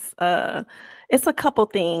 It's a couple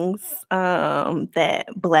things that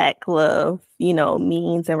Black love,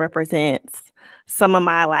 means and represents. Some of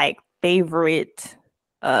my like favorite,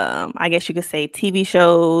 I guess you could say TV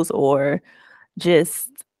shows or just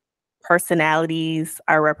personalities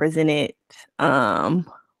are represented. One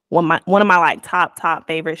of my like top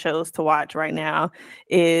favorite shows to watch right now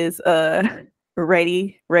is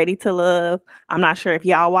Ready to Love. I'm not sure if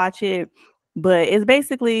y'all watch it, but it's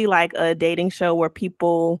basically like a dating show where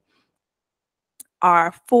people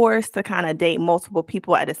are forced to kind of date multiple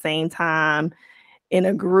people at the same time in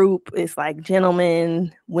a group. It's like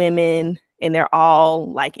gentlemen, women, and they're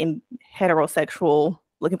all like in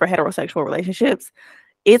looking for heterosexual relationships.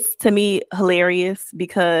 It's to me hilarious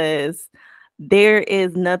because there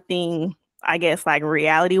is nothing, I guess, like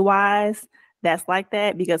reality wise that's like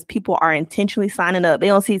that, because people are intentionally signing up.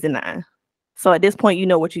 They on season 9. So at this point, you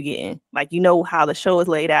know what you're getting. Like, how the show is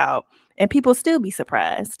laid out, and people still be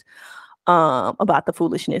surprised about the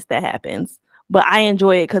foolishness that happens. But I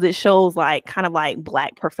enjoy it because it shows like kind of like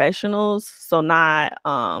Black professionals. So not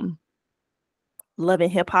Love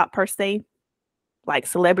and Hip Hop per se, like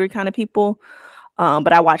celebrity kind of people.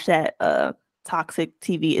 But I watch that toxic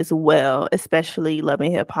TV as well, especially Love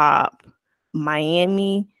and Hip Hop,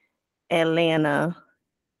 Miami, Atlanta.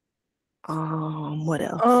 What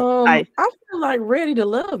else? I feel like Ready to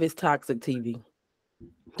Love is toxic TV.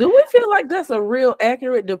 Do we feel like that's a real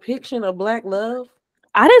accurate depiction of Black love?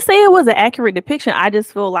 I didn't say it was an accurate depiction. I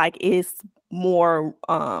just feel like it's more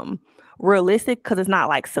realistic because it's not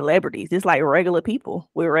like celebrities. It's like regular people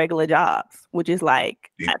with regular jobs, which is like,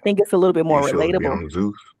 I think it's a little bit more relatable. Be on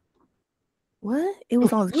Zeus? What? It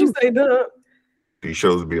was on Zeus. You say that? These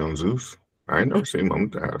shows be on Zeus? I ain't never seen them.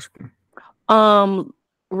 I'm asking.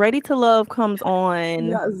 Ready to Love comes on.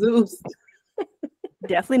 Not Zeus.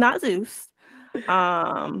 Definitely not Zeus. BET.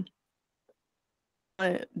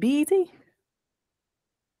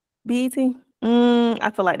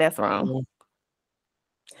 I feel like that's wrong.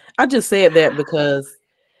 I just said that because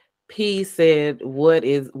P said, what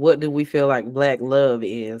do we feel like Black love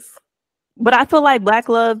is? But I feel like Black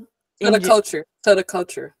love to the culture.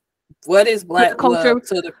 What is Black culture love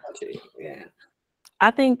to the culture? Yeah.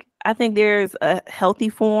 I think there's healthy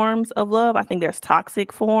forms of love. I think there's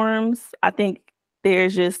toxic forms. I think there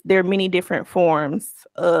are many different forms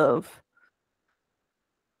of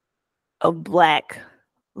Black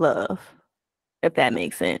love, if that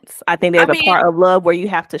makes sense. I think there's a part of love where you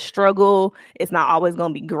have to struggle. It's not always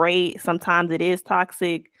going to be great. Sometimes it is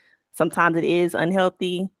toxic. Sometimes it is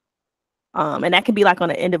unhealthy. And that can be like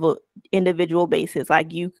on an individual basis.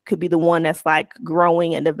 Like you could be the one that's like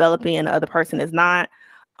growing and developing and the other person is not.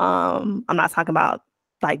 I'm not talking about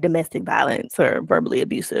like domestic violence or verbally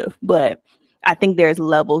abusive, but I think there's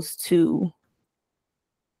levels to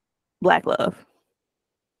Black love.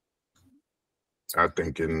 I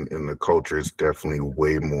think in the culture, it's definitely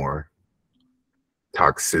way more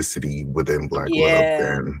toxicity within Black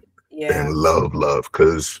love than love.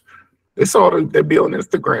 Because it's all they be on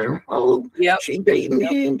Instagram. Oh, she dating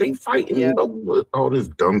him, they fighting, all this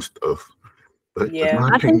dumb stuff. But in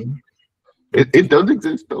my opinion, it does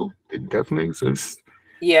exist though. It definitely exists.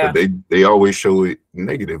 Yeah. But they always show it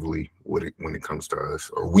negatively when it comes to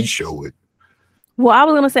us, or we show it. Well, I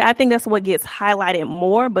was going to say, I think that's what gets highlighted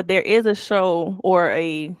more, but there is a show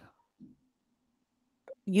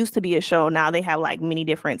used to be a show. Now they have like many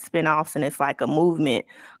different spinoffs, and it's like a movement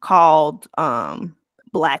called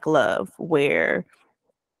Black Love, where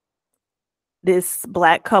this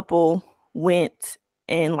Black couple went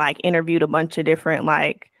and like interviewed a bunch of different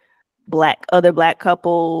like other Black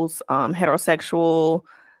couples, heterosexual,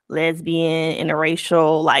 lesbian,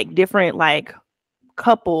 interracial, like different like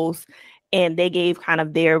couples, and they gave kind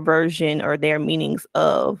of their version or their meanings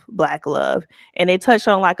of Black love, and they touched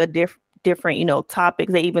on like a different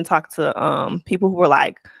topics. They even talked to people who were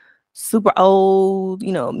like super old,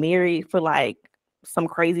 married for like some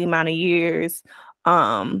crazy amount of years,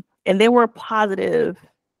 and they were positive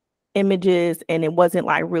images, and it wasn't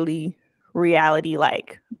like really reality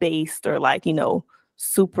like based or like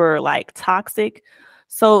super like toxic.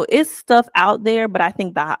 So it's stuff out there, but I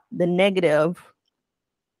think the negative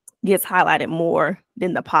gets highlighted more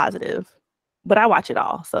than the positive. But I watch it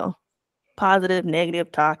all, so positive,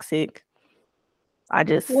 negative, toxic. I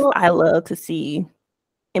love to see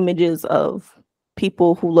images of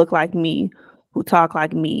people who look like me, who talk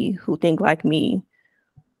like me, who think like me,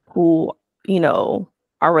 who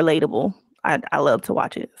are relatable. I love to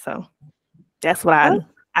watch it, so that's what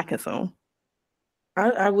I consume.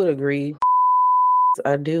 I would agree.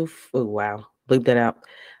 I do. Oh, wow. Bleep that out.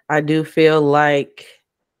 I do feel like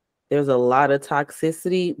there's a lot of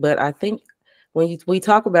toxicity, but I think when we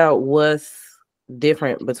talk about what's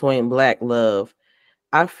different between Black love.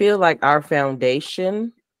 I feel like our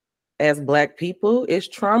foundation as Black people is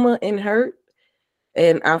trauma and hurt.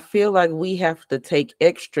 And I feel like we have to take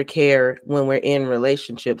extra care when we're in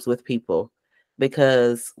relationships with people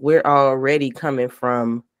because we're already coming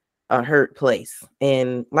from a hurt place.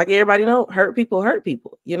 And like everybody know, hurt people,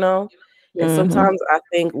 you know? And sometimes I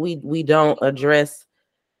think we don't address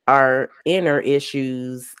our inner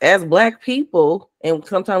issues as Black people, and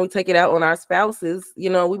sometimes we take it out on our spouses. You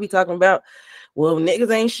know, we be talking about, well, niggas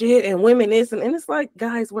ain't shit and women this, and it's like,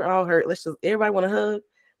 guys, we're all hurt. Let's just, everybody want a hug.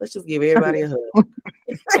 Let's just give everybody a hug.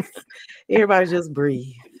 Everybody just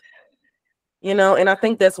breathe. You know, and I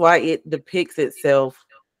think that's why it depicts itself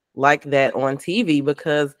like that on TV,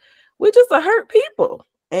 because we're just a hurt people.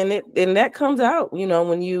 And that comes out, you know,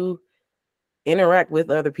 when you interact with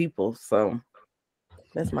other people. So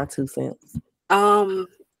that's my 2 cents.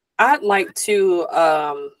 I'd like to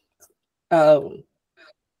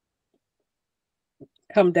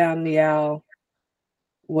come down the aisle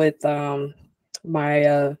with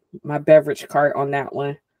my beverage cart on that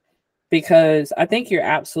one, because I think you're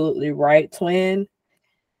absolutely right, twin.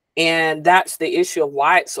 And that's the issue of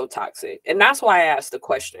why it's so toxic. And that's why I asked the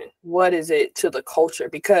question, what is it to the culture?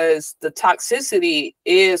 Because the toxicity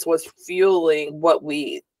is what's fueling what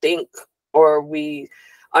we think or we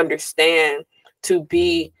understand to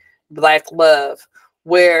be Black love,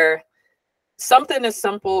 where something as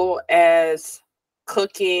simple as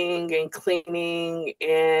cooking and cleaning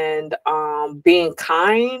and being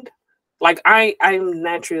kind, like I'm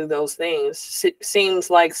naturally those things. It seems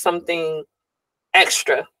like something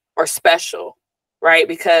extra or special, right?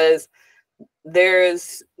 Because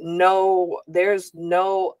there's no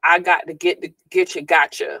I got to get you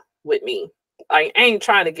gotcha with me. I ain't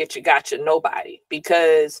trying to get you gotcha nobody,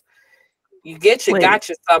 because you get you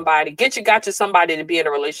gotcha somebody to be in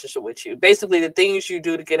a relationship with you. Basically, the things you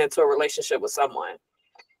do to get into a relationship with someone.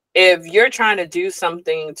 If you're trying to do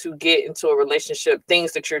something to get into a relationship,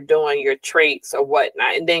 things that you're doing, your traits or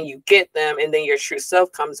whatnot, and then you get them and then your true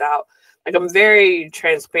self comes out. Like, I'm very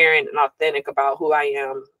transparent and authentic about who I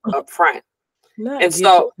am up front. And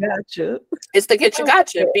so it's to get you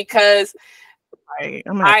gotcha, because I'm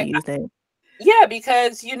gonna have to use that. Yeah,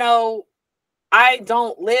 because, you know, I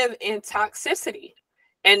don't live in toxicity.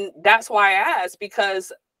 And that's why I asked,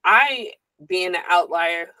 because I, being an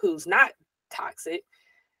outlier who's not toxic,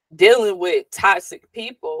 dealing with toxic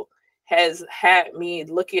people has had me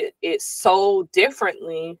look at it so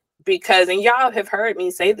differently. Because, and y'all have heard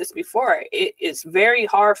me say this before, it's very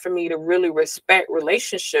hard for me to really respect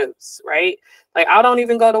relationships, right? Like, I don't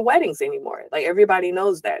even go to weddings anymore. Like, everybody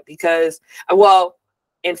knows that, because, well,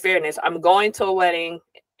 in fairness, I'm going to a wedding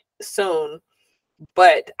soon,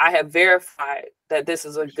 but I have verified that this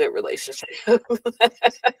is a good relationship.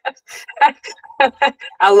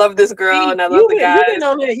 I love this girl and I love the guys. You been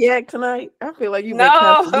on that yak tonight? I feel like you've been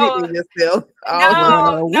contradicting yourself.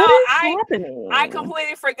 What is happening? I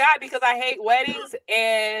completely forgot, because I hate weddings,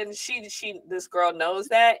 and this girl knows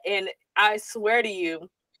that. And I swear to you,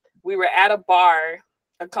 we were at a bar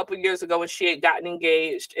a couple years ago when she had gotten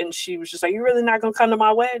engaged, and she was just like, "You really not gonna come to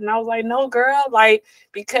my wedding?" And I was like, "No, girl, like,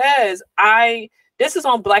 because this is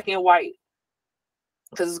on black and white,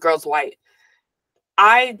 because this girl's white.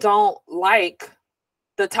 I don't like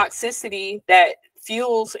the toxicity that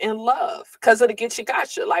fuels in love, because of the get you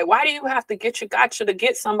gotcha. Like, why do you have to get you gotcha to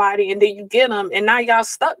get somebody, and then you get them and now y'all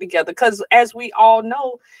stuck together? Because as we all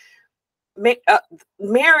know,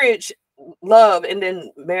 marriage, love, and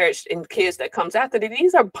then marriage and kids that comes after that,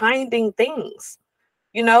 these are binding things,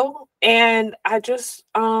 you know. And I just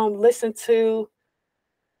listened to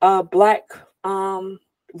a Black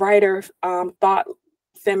writer, thought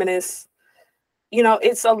feminist. You know,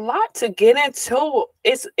 it's a lot to get into.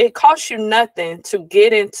 It costs you nothing to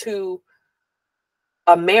get into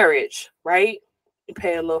a marriage, right? You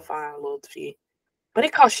pay a little fine, a little fee, but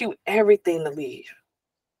it costs you everything to leave.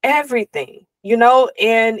 Everything, you know.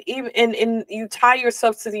 And even and you tie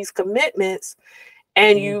yourself to these commitments,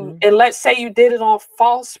 and and let's say you did it on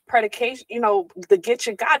false predication, you know, the get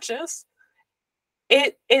you gotchas.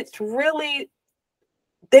 It's really,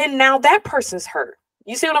 then now that person's hurt.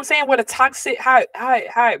 You see what I'm saying? What a toxic, how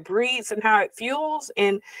it breeds and how it fuels,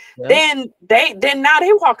 and then now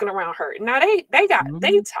they walking around hurt. Now they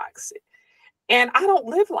toxic, and I don't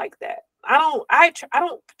live like that. I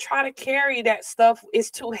don't try to carry that stuff. It's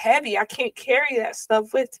too heavy. I can't carry that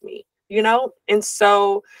stuff with me, you know. And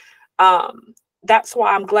so that's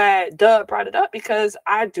why I'm glad Doug brought it up, because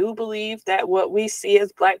I do believe that what we see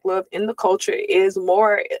as Black love in the culture is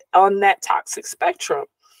more on that toxic spectrum.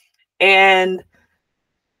 And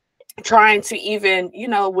trying to even, you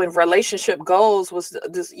know, when relationship goals was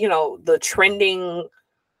this, you know, the trending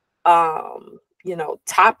you know,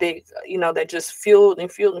 topic, you know, that just fueled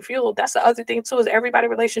and fueled and fueled. That's the other thing too, is everybody's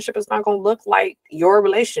relationship is not going to look like your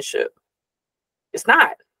relationship. It's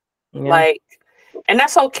not. Yeah. Like, and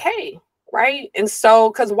that's okay, right? And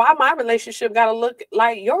so, because why my relationship got to look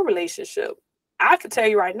like your relationship? I could tell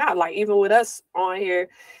you right now, like, even with us on here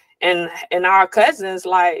and our cousins,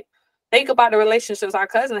 like, think about the relationships our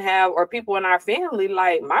cousins have or people in our family.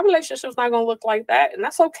 Like, my relationship's not going to look like that. And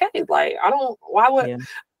that's okay. Like, why would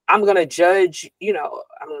I'm going to judge, you know,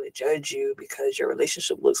 I'm going to judge you because your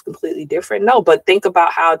relationship looks completely different. No, but think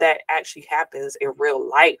about how that actually happens in real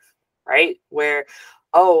life, right? Where,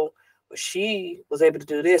 oh, well, she was able to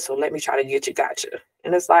do this, so let me try to get you, gotcha.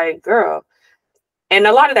 And it's like, girl, and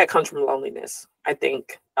a lot of that comes from loneliness, I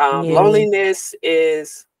think. Loneliness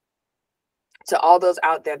is, to all those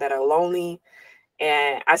out there that are lonely,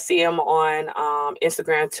 and I see them on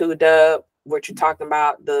Instagram too, Dub, what you're talking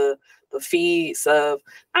about, the feeds of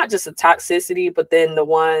not just the toxicity, but then the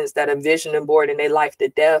ones that are visioning board and they life to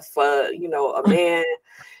death for, you know, a man.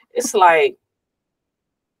 It's like,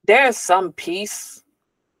 there's some peace.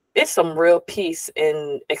 It's some real peace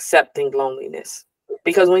in accepting loneliness.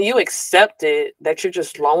 Because when you accept it, that you're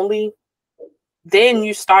just lonely, then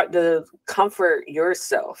you start to comfort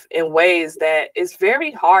yourself in ways that it's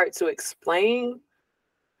very hard to explain.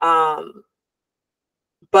 But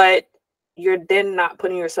you're then not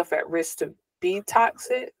putting yourself at risk to be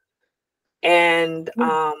toxic. And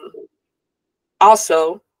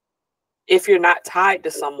also, if you're not tied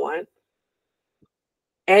to someone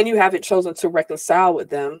and you haven't chosen to reconcile with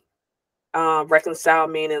them, reconcile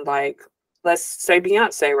meaning, like, let's say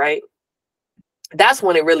Beyonce, right? That's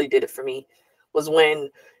when it really did it for me, was when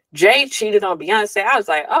Jay cheated on Beyonce. I was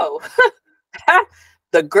like, oh,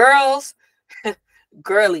 the girls,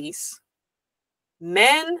 girlies,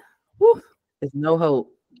 men, whew. There's no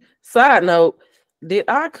hope. Side note, did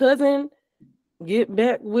our cousin get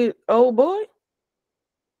back with old boy?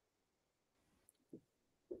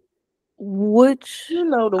 Which, you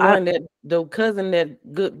know, the one that the cousin that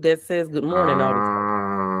says good morning all the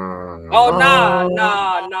time. Oh, no.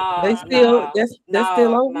 They still that's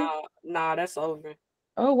still over? No, that's over.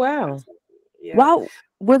 Oh wow. Yeah. Wow.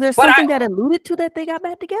 Were there something that alluded to that they got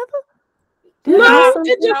back together? No,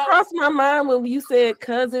 it just crossed my mind when you said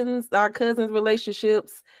cousins, our cousins'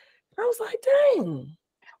 relationships. I was like, dang.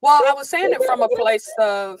 Well, I was saying it from a place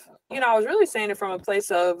of, you know, I was really saying it from a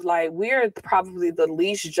place of, like, we're probably the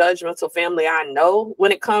least judgmental family I know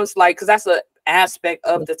when it comes, like, because that's an aspect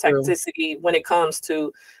of the toxicity when it comes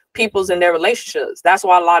to people's and their relationships. That's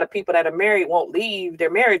why a lot of people that are married won't leave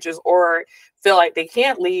their marriages or feel like they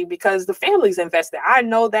can't leave because the family's invested. I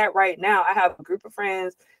know that right now. I have a group of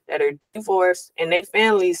friends that are divorced and their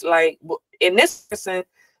families, like, in this person,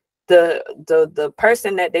 the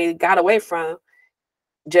person that they got away from,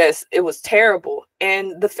 just, it was terrible,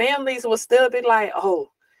 and the families will still be like, oh,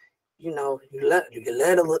 you know, you let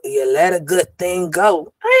a good thing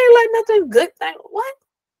go. I ain't let nothing good thing. What?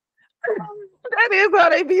 That is how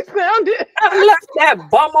they be sounding. I left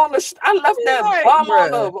that bum on the.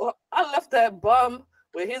 I left that bum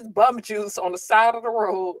with his bum juice on the side of the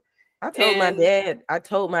road. I told my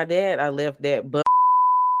dad I left that bum.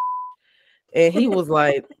 And he was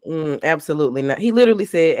like, absolutely not. He literally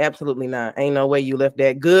said, absolutely not. Ain't no way you left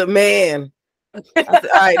that good man. I said,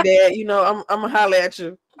 all right, Dad, you know, I'm gonna holler at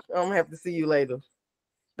you. I'm gonna have to see you later.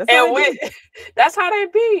 That's how they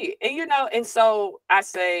be. And, you know, and so I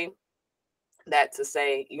say that to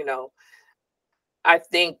say, you know, I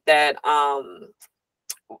think that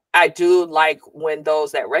I do like when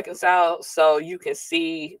those that reconcile, so you can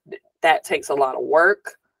see that takes a lot of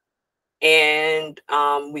work. And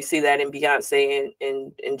we see that in Beyonce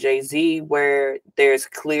and Jay-Z, where there's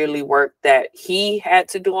clearly work that he had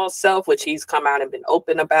to do on self, which he's come out and been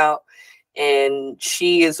open about, and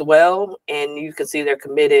she as well. And you can see they're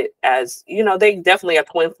committed, as, you know, they definitely are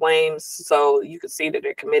twin flames. So you can see that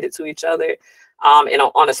they're committed to each other and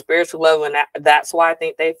on a spiritual level. And that's why I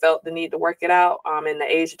think they felt the need to work it out in the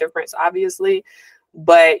age difference, obviously.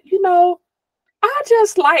 But, you know, I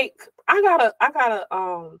just like, I got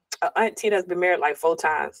a auntie that's been married like 4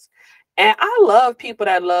 times, and I love people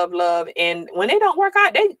that love, and when they don't work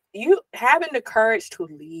out, you having the courage to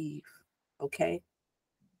leave. Okay,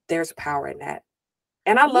 there's power in that,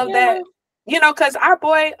 and I love that. You know, because our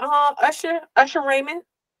boy Usher Raymond,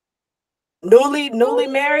 newly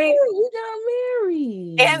married. He got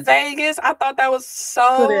married in Vegas. I thought that was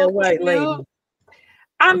so to that white cute. lady.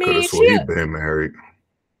 I mean, he'd been married.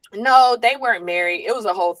 No, they weren't married. It was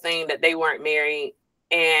a whole thing that they weren't married.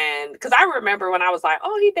 And because I remember when I was like,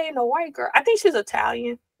 oh, he dating a white girl. I think she's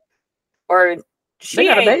Italian. Or They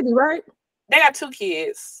got a baby, right? They got 2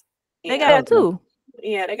 kids. They got 2.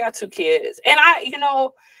 Yeah, they got 2 kids. And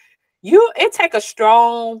it take a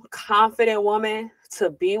strong, confident woman to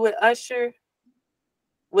be with Usher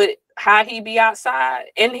with how he be outside.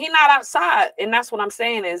 And he not outside. And that's what I'm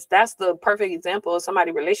saying is that's the perfect example of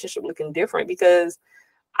somebody's relationship looking different, because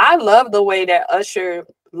I love the way that Usher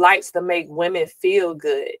likes to make women feel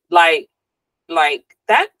good. Like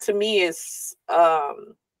that to me is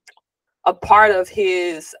a part of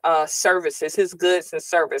his services, his goods and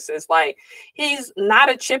services. Like, he's not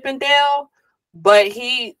a Chippendale, but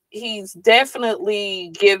he's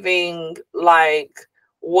definitely giving like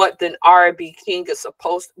what the R&B king is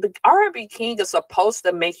supposed. The R&B king is supposed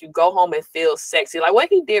to make you go home and feel sexy. Like what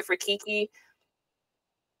he did for Kiki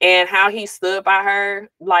and how he stood by her,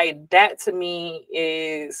 like that to me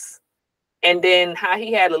is. And then how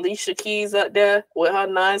he had Alicia Keys up there with her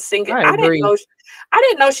non-singing. I didn't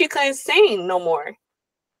know she couldn't sing no more.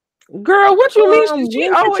 Girl, what you mean? She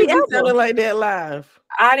always be sounding like that live.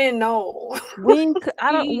 I didn't know. When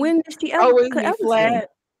did she ever always be flat? Sing?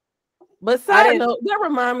 But side note, that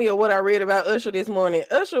remind me of what I read about Usher this morning.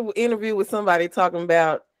 Usher interviewed with somebody talking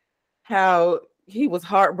about how he was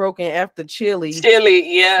heartbroken after Chili,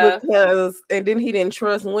 yeah. And then he didn't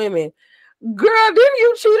trust women. Girl, didn't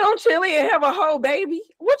you cheat on Chili and have a whole baby?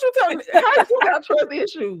 What you talking? How you got trust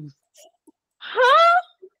issues? Huh?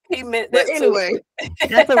 He meant that anyway.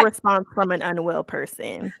 That's a response from an unwell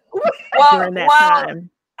person during that time.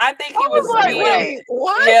 I think he was like, wait,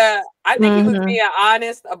 what? Yeah, I think he was being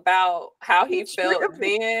honest about how he felt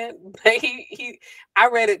then. But I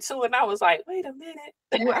read it too, and I was like, wait a minute.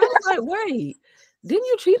 Well, I was like, wait, didn't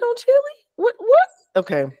you cheat on Chili? What?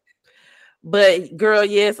 Okay. But girl,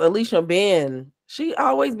 yes, Alicia Ben, she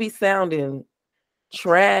always be sounding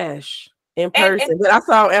trash in person. But I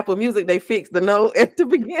saw on Apple Music they fixed the note at the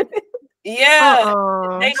beginning. Yeah,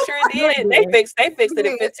 they sure did. They fixed it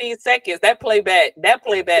in 15 seconds. That playback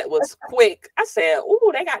was quick. I said,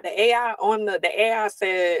 "Ooh, they got the AI on the AI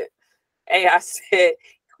said,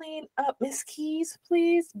 clean up, Miss Keys,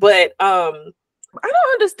 please." But I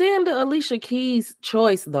don't understand the Alicia Keys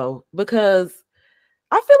choice though, because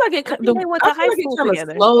I feel like they went to high school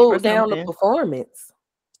together. Slowed down the performance.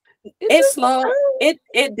 It slowed.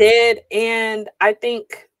 It did, and I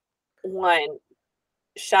think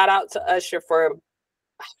shout out to Usher for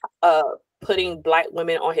putting Black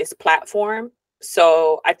women on his platform.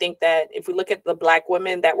 So I think that if we look at the Black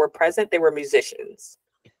women that were present, they were musicians,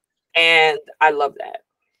 and I love that.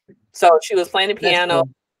 So she was playing the piano.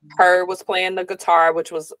 Her was playing the guitar,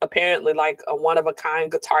 which was apparently like a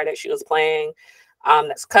one-of-a-kind guitar that she was playing.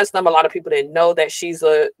 That's custom. A lot of people didn't know that she's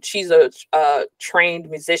a trained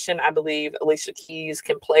musician. I believe Alicia Keys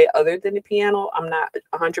can play other than the piano. I'm not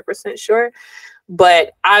 100% sure,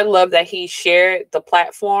 but I love that he shared the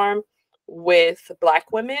platform with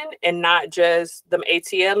Black women and not just them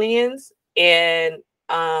ATLians. And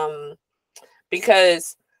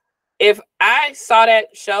because if I saw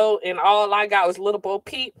that show and all I got was Little Bo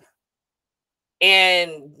Peep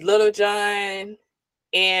and Little John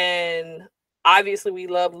and obviously we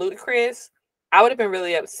love Ludacris, I would have been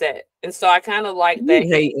really upset. And so I kind of like that.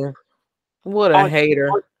 Hating. What a hater.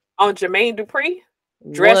 On Jermaine Dupri.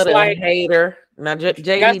 Dressed like a hater. Now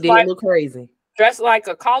JD did look crazy. Dressed like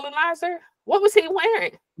a colonizer. What was he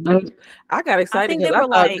wearing? I got excited because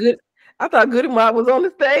I thought Goody Mob was on the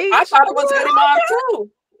stage. I thought it was Goody Mob too.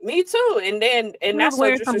 Me too. And that's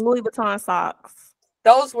wearing some Louis Vuitton socks.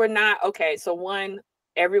 Those were not okay. So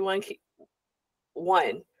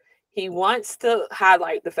he wants to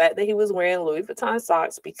highlight the fact that he was wearing Louis Vuitton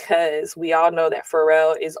socks because we all know that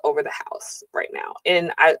Pharrell is over the house right now.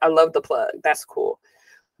 And I love the plug. That's cool.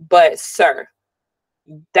 But sir,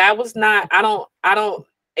 that was not, I don't,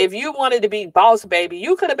 if you wanted to be Boss Baby,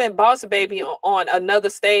 you could have been Boss Baby on another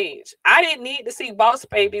stage. I didn't need to see Boss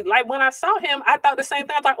Baby. Like when I saw him, I thought the same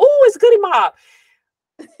thing. I was like, oh, it's Goody Mob.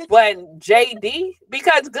 But JD,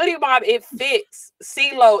 because Goody Mob, it fits.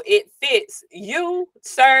 CeeLo, it fits. You,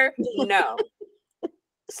 sir, no.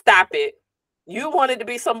 Stop it. You wanted to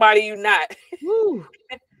be somebody you not.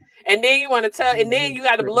 And then you want to tell, and then you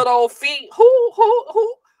got the little old feet. Who?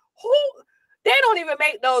 They don't even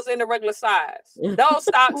make those in the regular size. Those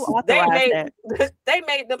socks, they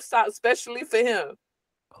made them socks specially for him.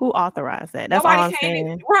 Who authorized that? That's all I'm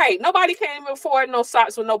saying. Right. Nobody can't even afford no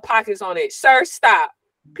socks with no pockets on it. Sir, stop.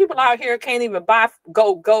 People out here can't even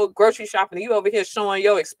go grocery shopping. You over here showing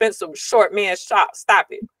your expensive short man shop.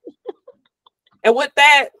 Stop it. And with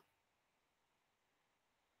that,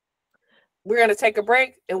 we're going to take a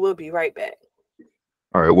break and we'll be right back.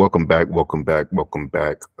 All right, welcome back, welcome back, welcome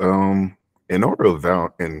back. In order of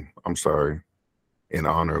in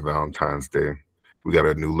honor of Valentine's Day, we got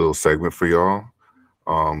a new little segment for y'all.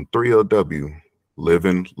 3LW,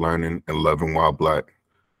 living, learning, and loving while black.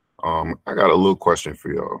 I got a little question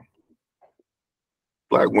for y'all.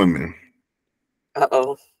 Black women.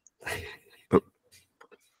 Uh-oh.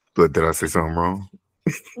 But did I say something wrong?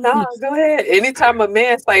 No, go ahead. Anytime a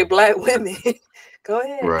man say black women, go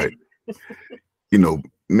ahead. Right. You know,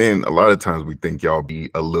 men, a lot of times we think y'all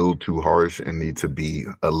be a little too harsh and need to be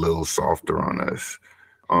a little softer on us.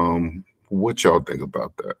 What y'all think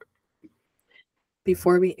about that?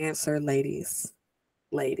 Before we answer, ladies,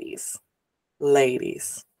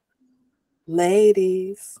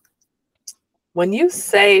 when you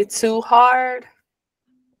say too hard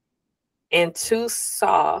and too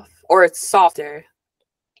soft or it's softer,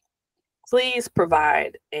 please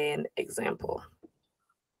provide an example.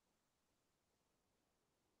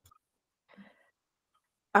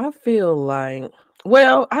 I feel like,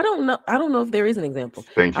 well, I don't know if there is an example.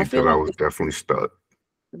 Thank you, I feel because I like was definitely stuck.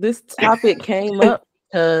 this topic came up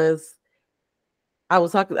because I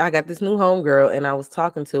got this new homegirl and I was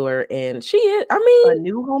talking to her, and a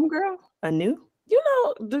new homegirl? A new? You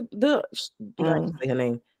know, I can say her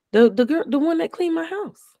name. The girl, the one that cleaned my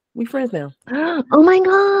house. We friends now. Oh my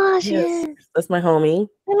gosh, yes. That's my homie.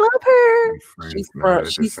 I love her.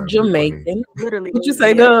 She's Jamaican. Literally. What you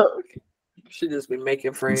say, Doug? She just be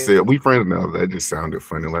making You friends. said we friends now. That just sounded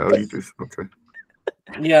funny. Like, oh, you just okay.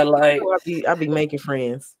 Yeah, like I be making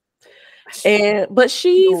friends. But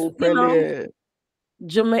she's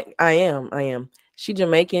Jamaican. I am. She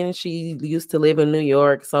Jamaican. She used to live in New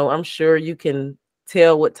York, so I'm sure you can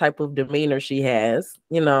tell what type of demeanor she has.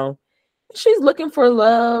 You know, she's looking for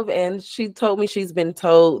love, and she told me she's been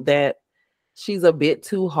told that she's a bit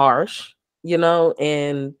too harsh. You know,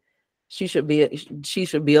 and she should be a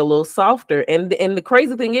little softer. And the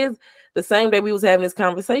crazy thing is, the same day we was having this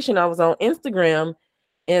conversation, I was on Instagram,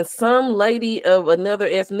 and some lady of another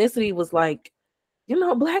ethnicity was like, you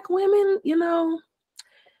know, black women, you know,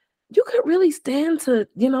 you could really stand to,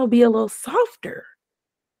 you know, be a little softer.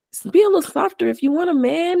 Be a little softer if you want a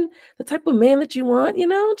man, the type of man that you want, you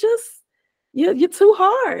know, just you're too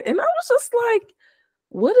hard. And I was just like,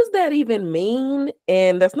 what does that even mean?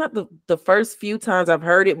 And that's not the first few times I've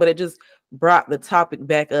heard it, but it just brought the topic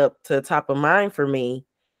back up to the top of mind for me.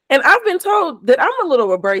 And I've been told that I'm a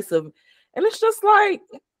little abrasive, and it's just like,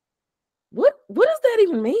 what does that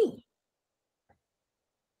even mean?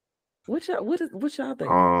 What y'all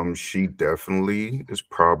think? She definitely is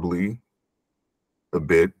probably a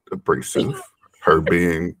bit abrasive. Her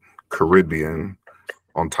being Caribbean,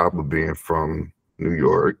 on top of being from New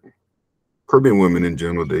York. Caribbean women in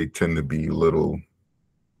general, they tend to be a little,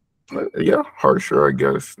 harsher, I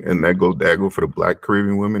guess. And that go for the Black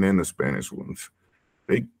Caribbean women and the Spanish ones.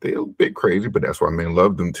 They're a bit crazy, but that's why men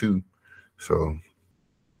love them too. So.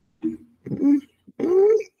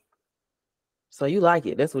 So you like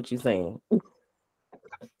it? That's what you're saying.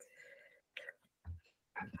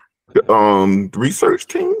 Research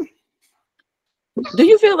team. Do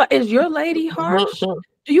you feel like, is your lady harsh?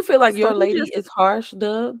 Do you feel like your lady is harsh,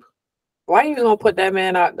 Dub? Why are you gonna put that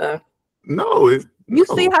man out there? No, you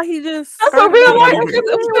see how he just. That's a real life.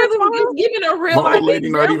 It's giving a real life. My lady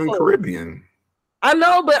example. Not even Caribbean. I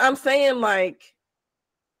know, but I'm saying like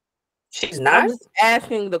she's not. I'm just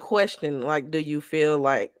asking the question. Like, do you feel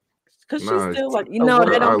like? Because she's still like, you know,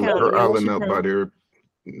 they don't count. Her island up by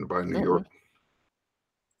New York.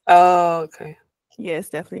 Oh, okay. Yes,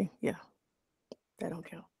 definitely. Yeah, that don't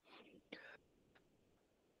count.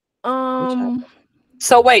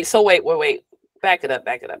 So wait. Back it up.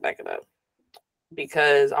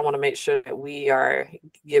 Because I want to make sure that we are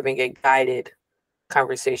giving a guided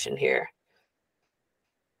conversation here.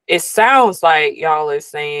 It sounds like y'all are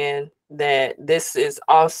saying that this is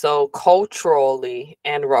also culturally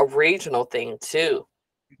and a regional thing too.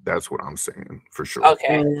 That's what I'm saying for sure.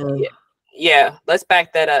 Okay. Yeah. Let's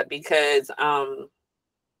back that up because I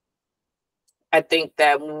think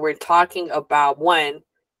that when we're talking about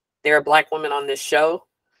there are Black women on this show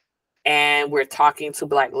and we're talking to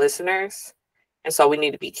Black listeners. And so we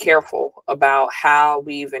need to be careful about how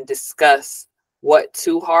we even discuss what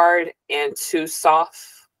too hard and too soft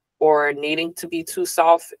or needing to be too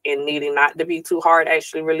soft and needing not to be too hard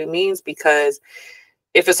actually really means, because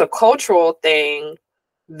if it's a cultural thing,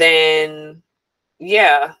 then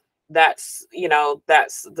yeah, that's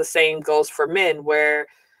the same goes for men where,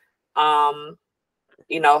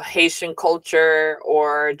 Haitian culture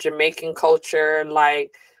or Jamaican culture,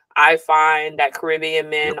 like I find that Caribbean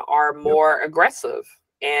men are more aggressive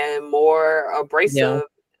and more abrasive.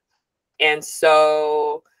 And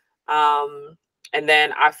so, and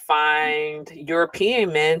then I find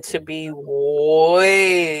European men to be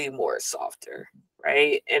way more softer,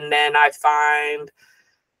 right? And then I find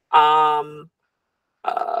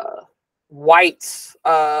white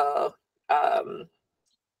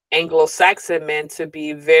Anglo-Saxon men to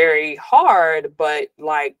be very hard, but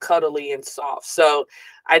like cuddly and soft. So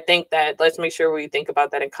I think that let's make sure we think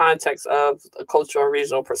about that in context of a cultural and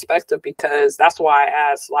regional perspective, because that's why I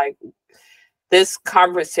asked, like, this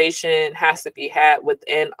conversation has to be had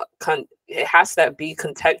within, it has to be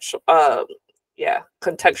contextual,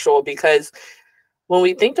 contextual, because when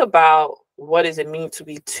we think about what does it mean to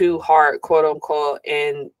be too hard, quote unquote,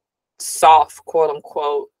 and soft, quote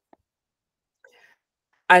unquote,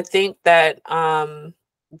 I think that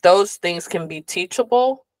those things can be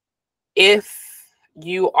teachable if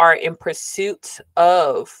you are in pursuit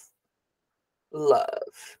of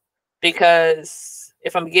love. Because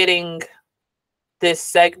if I'm getting this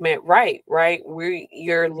segment right,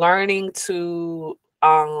 you're learning to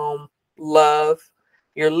love,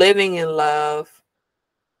 you're living in love,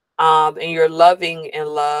 and you're loving in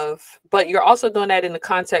love, but you're also doing that in the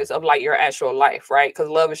context of like your actual life, right? Because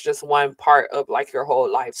love is just one part of like your whole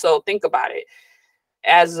life. So think about it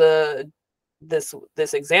as this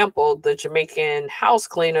example, the Jamaican house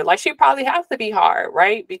cleaner, like she probably has to be hard,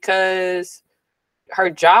 right? Because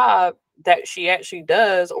her job that she actually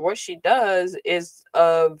does, or what she does, is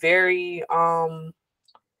a very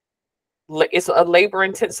it's a labor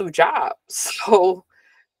intensive job. So,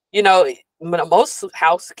 you know, most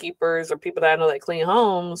housekeepers or people that I know that clean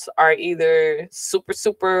homes are either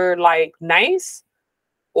super like nice,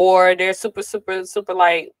 or they're super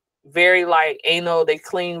like very like anal. They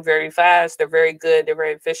clean very fast, they're very good, they're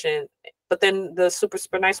very efficient. But then the super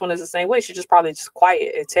nice one is the same way. She's just probably just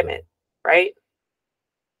quiet and timid, right?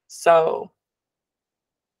 So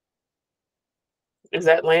is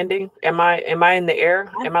that landing? Am I in the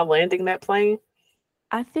air? Am I landing that plane?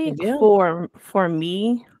 I think for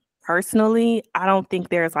me personally, I don't think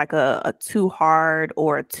there's like a too hard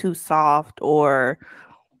or a too soft, or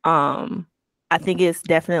I think it's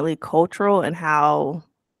definitely cultural and how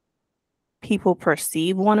people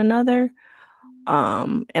perceive one another.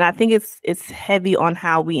 And I think it's heavy on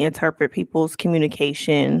how we interpret people's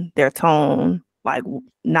communication, their tone, like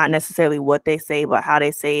not necessarily what they say, but how they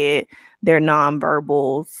say it, their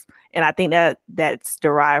nonverbals. And I think that that's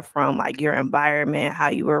derived from like your environment, how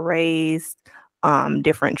you were raised,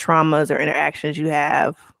 different traumas or interactions you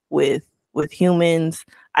have with humans.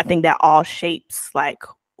 I think that all shapes like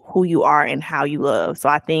who you are and how you love. So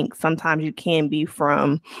I think sometimes you can be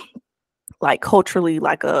from like culturally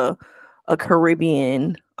like a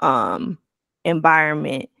Caribbean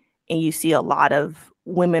environment, and you see a lot of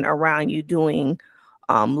women around you doing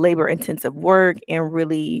labor intensive work and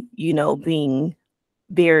really, being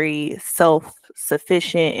very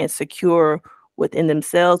self-sufficient and secure within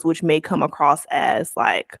themselves, which may come across as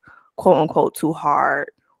like quote unquote too hard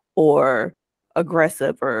or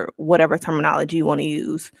aggressive or whatever terminology you want to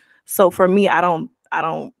use. So for me, I don't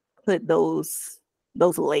put those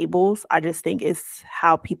labels. I just think it's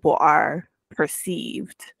how people are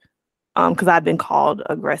perceived. Because I've been called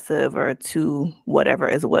aggressive or too whatever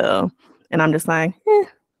as well. And I'm just like,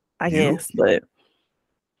 I guess, but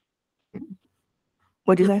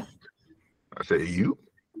what'd you say? I said you.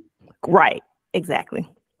 Right. Exactly.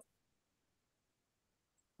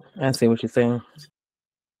 I see what you're saying.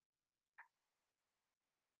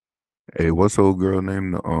 Hey, what's the old girl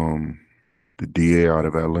named the DA out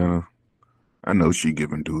of Atlanta? I know she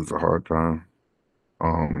giving dudes a hard time.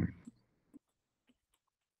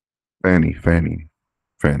 Fanny.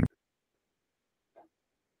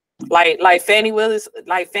 Like Fannie Willis,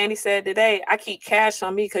 like Fanny said today, I keep cash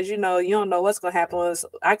on me because you don't know what's gonna happen.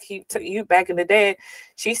 I keep you back in the day.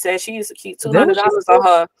 She said she used to keep $200 on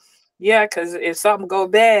her. Yeah, because if something go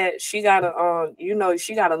bad, she gotta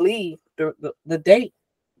she gotta leave the date.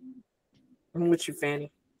 I'm with you,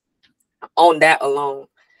 Fanny. On that alone.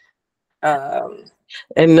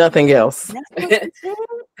 And nothing else.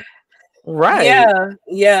 Right. Yeah.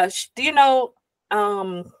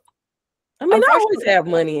 I mean, I always have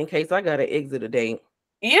money in case I gotta exit a date.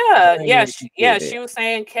 She was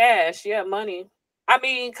saying cash. Yeah, money. I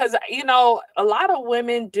mean, because a lot of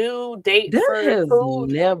women do date that for has food.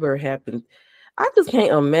 Never happened. I just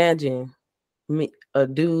can't imagine a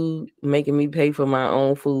dude making me pay for my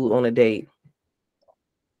own food on a date.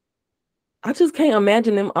 I just can't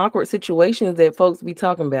imagine them awkward situations that folks be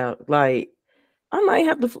talking about. Like, I might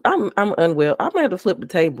have to. I'm unwell. I might have to flip the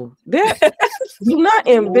table. That do not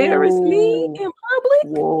embarrass me in public.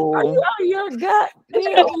 Whoa. Are you out of your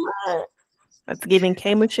goddamn mind? That's giving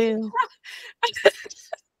K Michelle.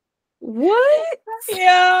 What?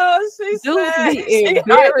 Yeah, she Dudes said be she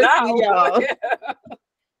embarrassing y'all.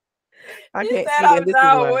 I She can't said see that.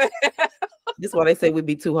 I'm not well. This is why they say we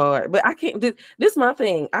be too hard. But I can't. This is my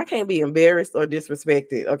thing. I can't be embarrassed or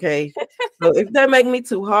disrespected. Okay. So if that make me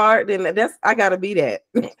too hard, then I gotta be that.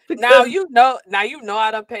 Now you know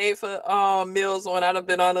I done paid for meals when I done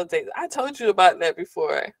been on a date. I told you about that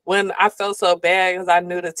before. When I felt so bad because I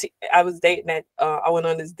knew I was dating that I went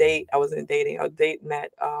on this date. I was dating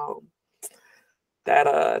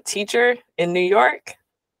that teacher in New York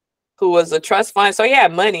who was a trust fund. So he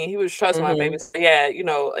had money. He was trust fund baby. So yeah,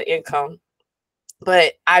 income.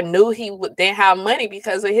 But I knew he didn't have money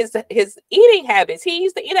because of his eating habits. He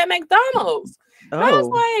used to eat at McDonald's. And I was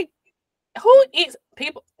like, who eats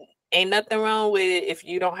people? Ain't nothing wrong with it if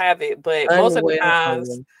you don't have it. But most of the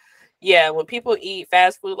times, yeah, when people eat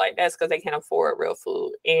fast food like that, it's because they can't afford real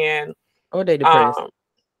food. And or they depressed.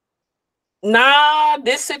 Nah,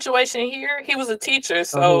 this situation here, he was a teacher,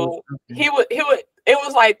 so he would. It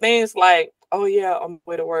was like things like, oh yeah, on my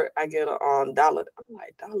way to work, I get a dollar. I'm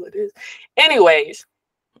like, dollar this. Anyways,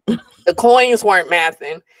 the coins weren't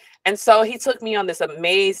mathing. And so he took me on this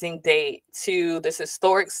amazing date to this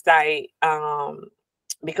historic site.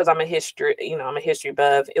 Because I'm a history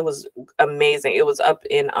buff. It was amazing. It was up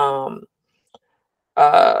in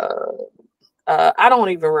I don't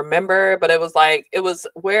even remember, but it was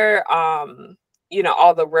where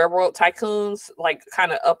all the railroad tycoons like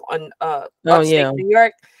kind of up on upstate New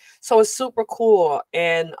York. So it's super cool.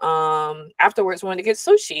 And afterwards we wanted to get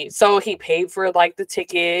sushi. So he paid for like the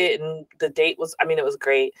ticket, and the date was, it was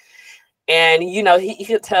great. And he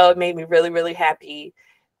could tell it made me really, really happy.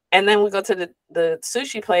 And then we go to the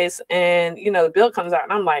sushi place, and the bill comes out,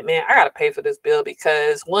 and I'm like, man, I gotta pay for this bill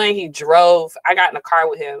because when he drove, I got in a car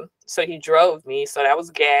with him, so he drove me, so that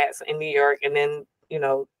was gas in New York, and then it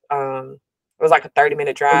was like a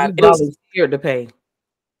 30-minute drive. You volunteered to pay.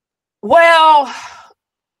 Well,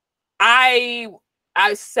 I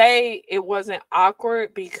say it wasn't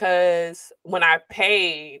awkward because when I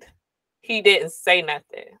paid, he didn't say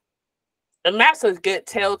nothing. And that's a good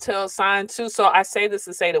telltale sign too. So I say this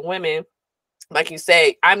to say to women, like you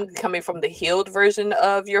say, I'm coming from the healed version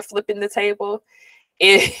of you're flipping the table.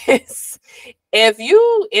 If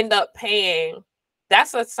you end up paying,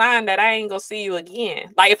 that's a sign that I ain't gonna see you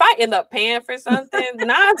again. Like if I end up paying for something, 9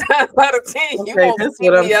 times out of 10, you won't see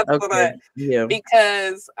me after that. Yeah.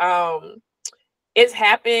 Because it's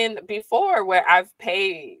happened before where I've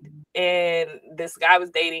paid, and this guy was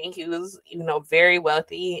dating. He was, very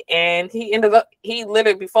wealthy, and he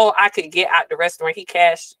literally, before I could get out the restaurant, he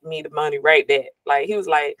cashed me the money right there. Like he was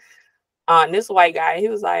like, this white guy, he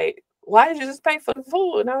was like, why did you just pay for the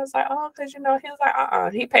food? And I was like, oh, because he was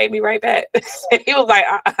like, he paid me right back. He was like,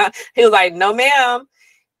 he was like, no, ma'am.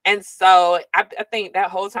 And so I think that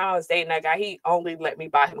whole time I was dating that guy, he only let me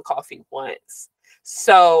buy him coffee once.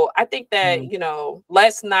 So I think that,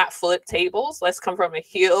 let's not flip tables. Let's come from a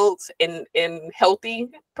healed and healthy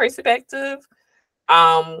perspective.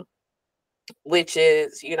 Which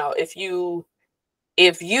is, if you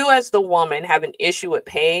as the woman have an issue with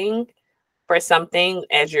paying for something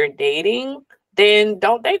as you're dating, then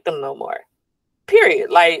don't date them no more.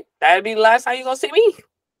 Period. Like that'd be the last time you're gonna see me.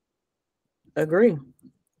 Agree.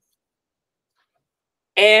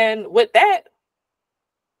 And with that,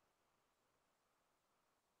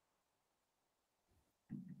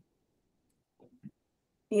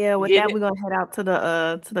 yeah, with that, we're gonna head out to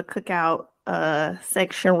the cookout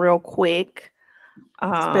section real quick.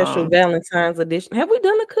 Special Valentine's edition. Have we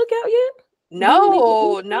done a cookout yet?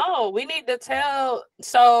 No, we need to tell.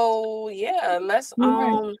 So yeah, let's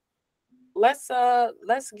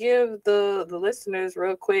give the listeners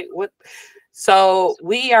real quick so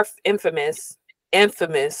we are infamous,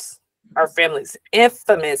 our family's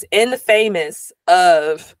infamous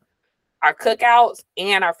of our cookouts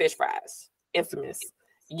and our fish fries. Infamous.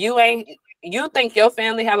 You think your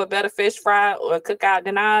family have a better fish fry or cookout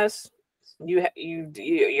than ours?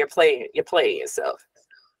 You're playing yourself.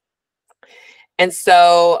 And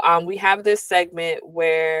so we have this segment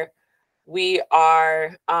where we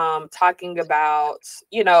are talking about,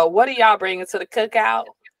 what are y'all bringing to the cookout?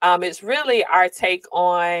 It's really our take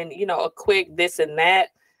on, a quick this and that,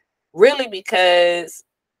 really, because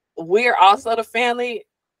we're also the family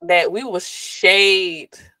that we will shade,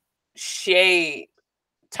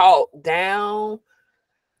 talk down,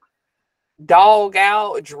 dog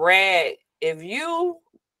out, drag. If you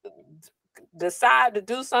decide to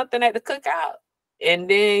do something at the cookout and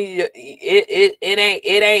then it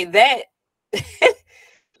ain't that,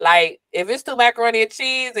 like if it's too macaroni and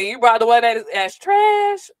cheese and you brought the one that's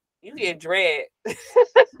trash, you get dread.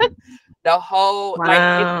 The whole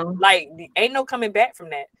Wow. like ain't no coming back from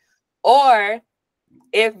that. Or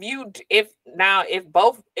if you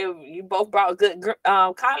brought good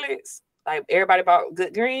collards, like everybody brought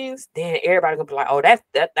good greens, then everybody gonna be like, oh,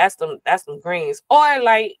 that's them greens. Or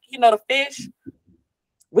like, the fish.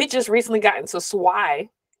 We just recently got into swai.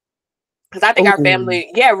 Because I think our family,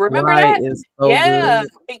 remember Swai that? is so good.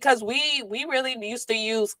 Because we really used to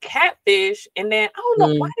use catfish, and then I don't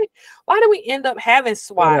know why did we end up having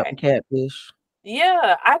swai? Catfish.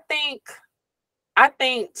 Yeah, I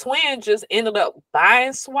think Twin just ended up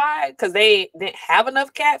buying swai because they didn't have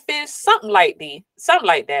enough catfish, something like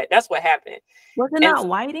that. That's what happened. Was it not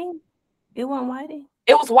whiting? It wasn't whiting.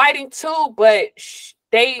 It was whiting too, but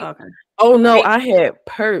they. Okay. Oh no, I had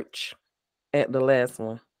perch at the last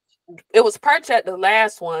one. It was perch at the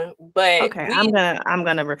last one, but okay, I'm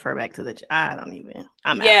gonna refer back to I don't even.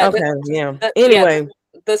 I'm out. Okay, anyway,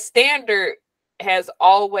 the standard has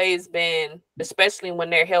always been, especially when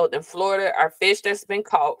they're held in Florida, our fish that's been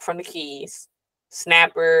caught from the Keys,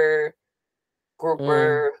 snapper,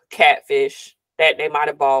 grouper, catfish that they might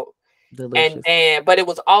have bought. Delicious. But it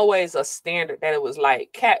was always a standard that it was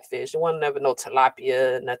like catfish. It wasn't never no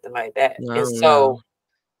tilapia, nothing like that. And so,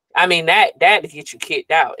 I mean, that get you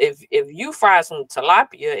kicked out. If you fry some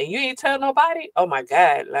tilapia and you ain't tell nobody, oh my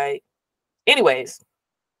God. Like, anyways.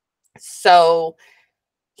 So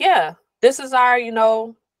yeah, this is our,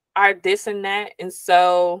 our this and that. And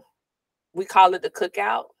so we call it the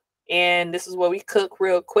cookout. And this is where we cook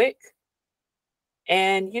real quick.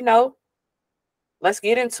 And let's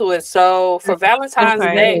get into it. So for Valentine's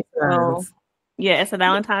Day. It's a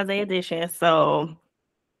Valentine's Day edition. So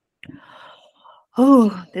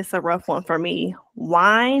this is a rough one for me.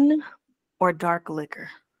 Wine or dark liquor?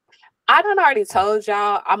 I done already told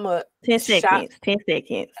y'all I'm a 10 seconds. 10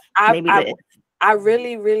 seconds. I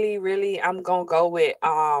really, really, really I'm gonna go with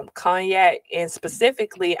cognac, and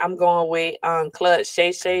specifically I'm going with Club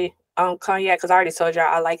Shay Shay cognac because I already told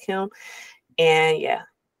y'all I like him. And yeah.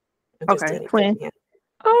 Okay, Twin.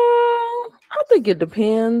 I think it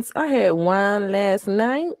depends. I had wine last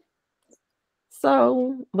night.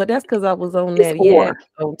 So, but that's because I was on that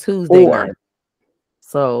on Tuesday night.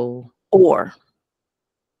 So, I'm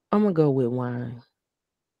gonna go with wine.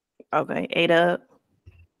 Okay, 8 up.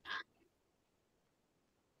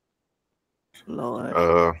 Lord.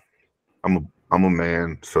 I'm a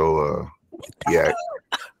man, so yeah.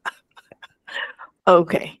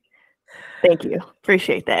 Okay. Thank you.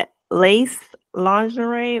 Appreciate that. Lace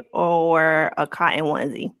lingerie or a cotton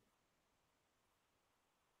onesie?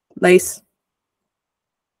 Lace.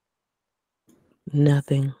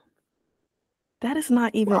 Nothing. That is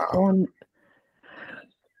not even on.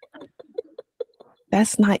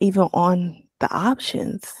 That's not even on the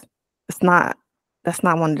options. That's not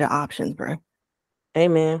one of the options, bro.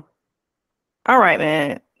 Amen. All right,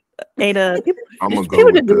 man. Ada, I'm gonna go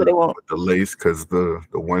with the lace because the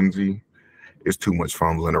onesie is too much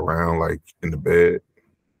fumbling around like in the bed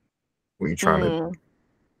when you're trying to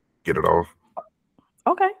get it off.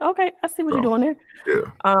 Okay. I see what you're doing there.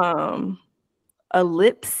 Yeah. A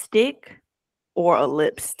lipstick or a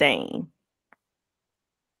lip stain?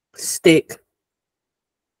 Stick.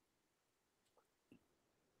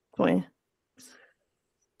 Twin.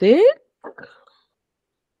 Stick?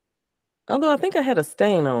 Although I think I had a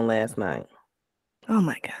stain on last night. Oh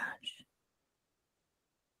my gosh.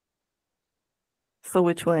 So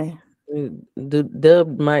which way?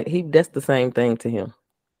 Dub that's the same thing to him.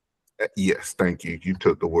 Yes, thank you. You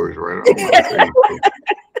took the words right out of my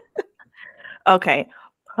face. Okay.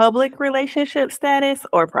 Public relationship status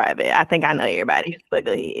or private? I think I know everybody, but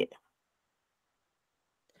go ahead.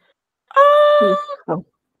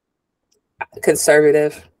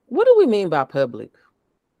 Conservative. What do we mean by public?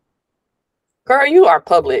 Girl, you are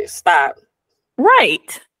public. Stop.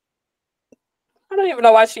 Right. I don't even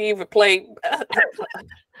know why she even played.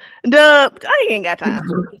 Dub, I ain't got time.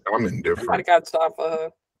 I'm indifferent. I got time for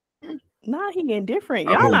her. Nah, he indifferent.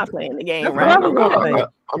 Y'all not playing the game, right?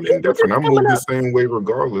 I'm indifferent. I'm moving the same way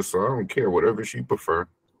regardless, so I don't care. Whatever she prefer.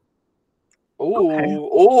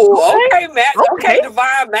 Okay, Matt. Okay,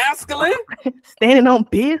 divine masculine. Standing on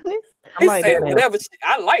business. I like that.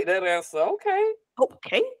 I like that answer.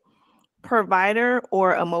 Okay. Provider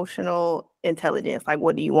or emotional intelligence? Like,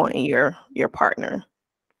 what do you want in your partner?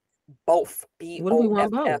 Both. What do we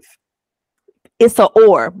want both? It's a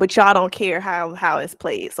or, but y'all don't care how it's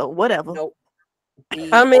played. So whatever. Nope.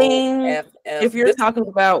 I mean, if you're talking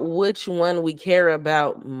about which one we care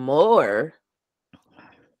about more,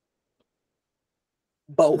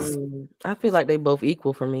 both. I feel like they both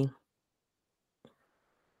equal for me.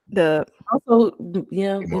 The Also,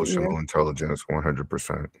 yeah, Emotional intelligence,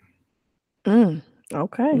 100%.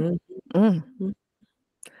 okay. Mm-hmm.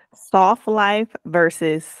 Soft life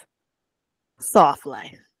versus soft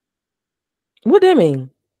life. What that mean?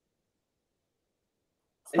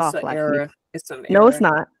 It's Soft an life. era. It's an No, it's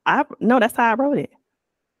era. not. No, that's how I wrote it.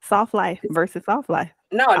 Soft life versus soft life.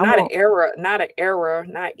 No, I not an want. era. Not an era.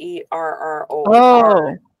 Not ERRO.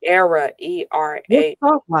 Oh, Era. What's ERA.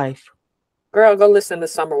 soft life? Girl, go listen to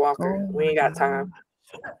Summer Walker. oh We my ain't got God. time.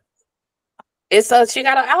 It's she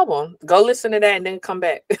got an album. Go listen to that and then come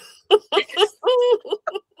back.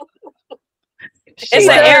 It's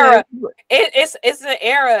an era. It's an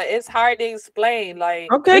era. It's hard to explain.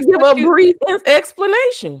 Like, Okay, give a brief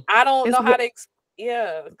explanation. I don't know how to.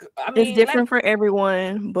 Yeah, I mean, It's different for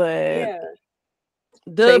everyone, but yeah.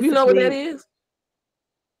 Dub, you know what that is?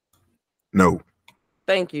 No.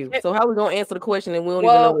 Thank you. So how we gonna answer the question and we don't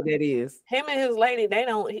even know what that is? Him and his lady,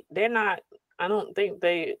 they're not. I don't think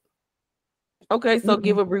they. Okay, so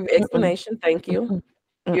give a brief explanation. Thank you.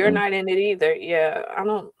 You're not in it either. Yeah, I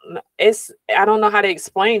don't. I don't know how to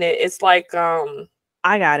explain it. It's like I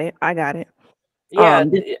got it. Yeah,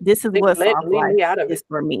 this is what soft life me out of is it.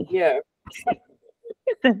 for me. Yeah,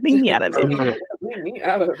 leave me out of it. Leave me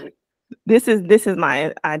out of it. This is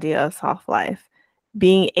my idea of soft life.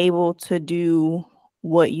 Being able to do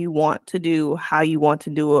what you want to do, how you want to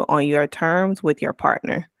do it on your terms with your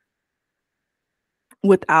partner,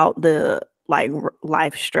 without the life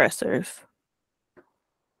stressors.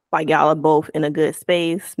 Like y'all are both in a good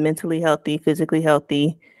space, mentally healthy, physically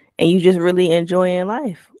healthy, and you just really enjoying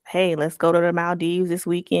life. Hey, let's go to the Maldives this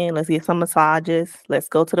weekend. Let's get some massages. Let's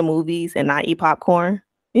go to the movies and not eat popcorn.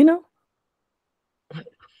 You know?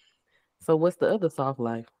 So what's the other soft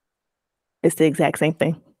life? It's the exact same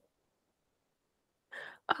thing.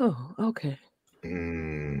 Oh, okay.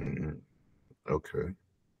 Okay.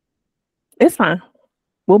 It's fine.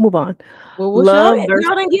 We'll move on. Well,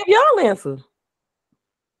 y'all didn't give y'all answer.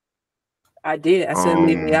 I did. I said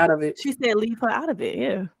leave me out of it. She said leave her out of it.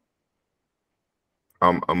 Yeah.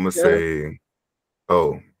 I'm gonna say.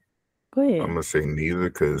 Oh. Go ahead. I'm gonna say neither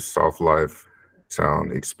because soft life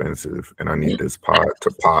sound expensive, and I need this pod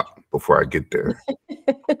to pop before I get there.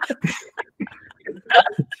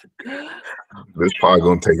 This pod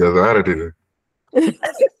gonna take us out of there.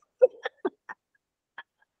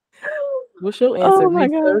 What's your answer? Oh my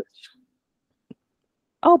God.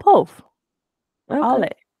 Oh, both. Okay. All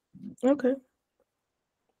that. Okay.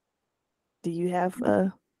 Do you have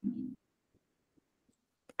a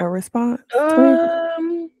response?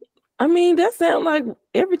 I mean, that sounds like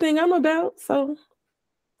everything I'm about. So,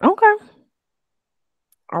 okay.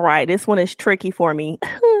 All right. This one is tricky for me.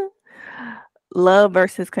 Love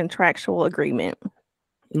versus contractual agreement.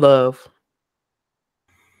 Love.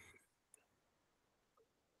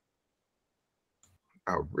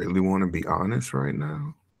 I really want to be honest right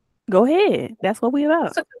now. Go ahead. That's what we about.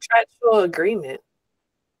 It's a contractual agreement.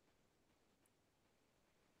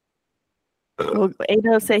 Well,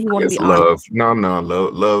 A-Dub said he want to be love. honest. No,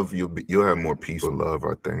 love. You'll have more peace with love,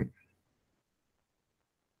 I think.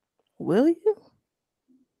 Will you?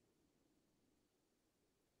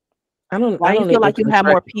 I don't. Why do you feel like you have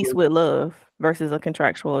more peace with love versus a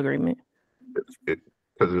contractual agreement?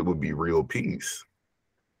 Because it would be real peace.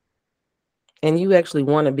 And you actually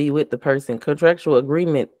want to be with the person. Contractual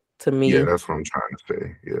agreement to me. Yeah, that's what I'm trying to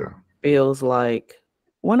say. Yeah. Feels like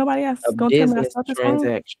nobody else a gonna tell me I business spelled this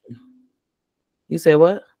transaction. wrong? You said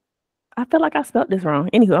what? I feel like I spelled this wrong.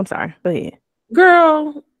 Anywho, I'm sorry. Go ahead.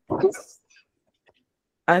 Girl.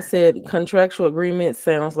 I said contractual agreement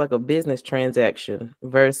sounds like a business transaction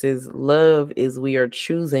versus love is we are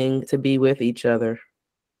choosing to be with each other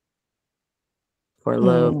for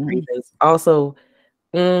love reasons. Also,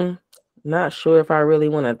 not sure if I really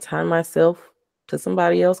want to tie myself to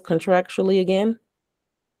somebody else contractually again.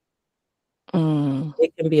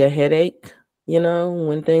 It can be a headache,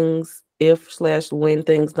 when things when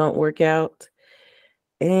things don't work out.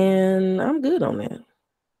 And I'm good on that.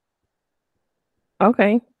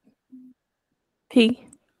 Okay. P.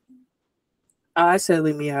 I said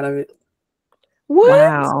leave me out of it. What?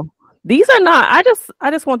 Wow. These are not.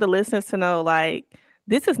 I just want the listeners to know, like,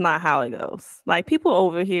 this is not how it goes. Like, people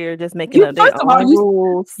over here just making up their own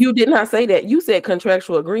rules. You did not say that. You said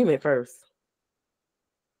contractual agreement first.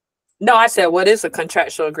 No, I said what is a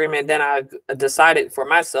contractual agreement. Then I decided for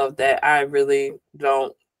myself that I really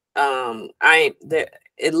don't.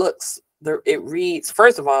 It reads.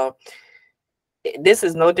 First of all, this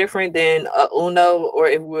is no different than a Uno or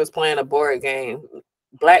if we was playing a board game.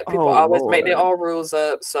 Black people always make their own rules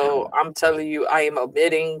up. So I'm telling you, I am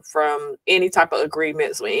omitting from any type of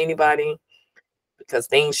agreements with anybody because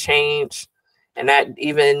things change, and that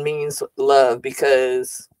even means love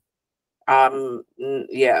because that's why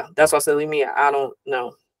I said leave me. I don't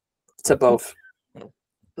know to both.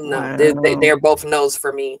 No, they're both no's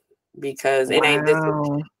for me because it ain't this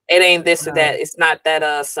or that. It's not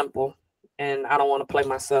that simple, and I don't want to play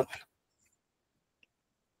myself.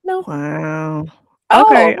 No. Wow.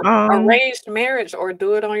 Okay. Arranged marriage or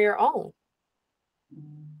do it on your own.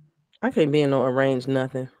 I can't be in no arranged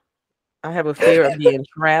nothing. I have a fear of being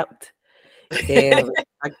trapped, and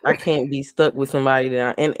I can't be stuck with somebody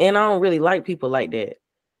that and I don't really like people like that.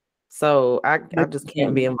 So I just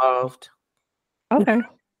can't be involved. Okay.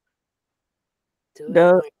 Do it on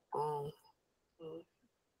your own.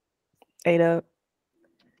 8 up.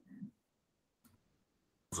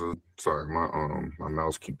 Sorry, my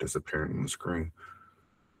mouse keep disappearing on the screen.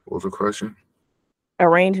 What was the question?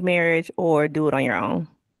 Arranged marriage or do it on your own?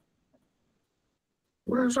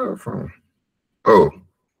 Where is that from? Oh,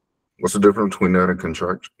 what's the difference between that and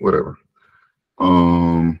contract? Whatever.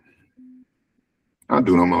 I'll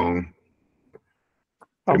do it on my own.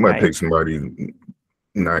 They might pick somebody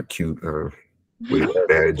not cute with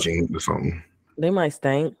bad genes or something. They might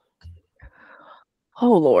stink.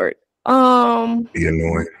 Oh Lord. Be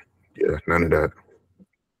annoying. Yeah, none of that.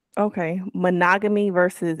 Okay. Monogamy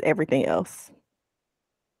versus everything else.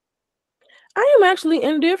 I am actually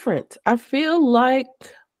indifferent. I feel like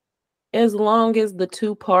as long as the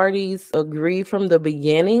two parties agree from the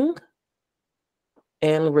beginning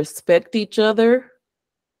and respect each other,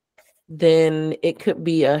 then it could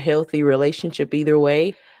be a healthy relationship either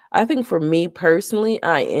way. I think for me personally,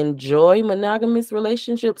 I enjoy monogamous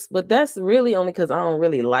relationships, but that's really only because I don't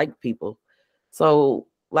really like people. So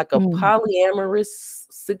like a polyamorous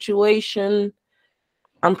situation,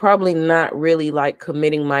 I'm probably not really like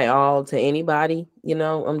committing my all to anybody, you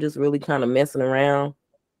know. I'm just really kind of messing around.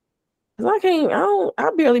 Cause I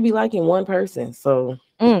barely be liking one person. So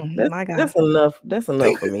that's enough. That's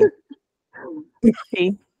enough for me.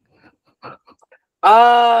 Dang.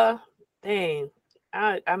 I'm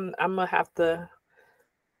gonna have to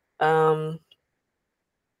I'm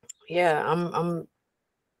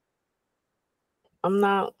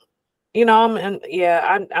not,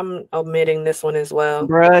 I'm omitting this one as well.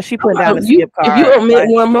 Bruh, she put down a skip card. If you omit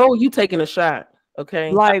one more, you taking a shot.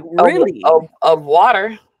 Okay. Like really? Of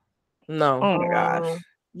water. No. Oh my gosh.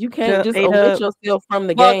 You can't just omit yourself from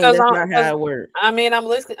the game. That's not how it works. I mean, I'm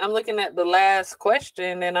looking at the last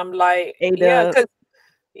question and I'm like, no.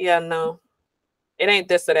 It ain't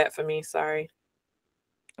this or that for me. Sorry.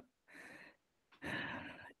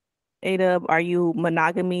 A-Dub, are you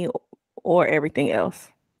monogamy or everything else?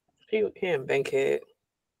 He and Bankhead.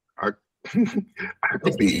 I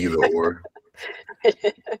could be either or.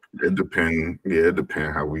 It depends. Yeah, it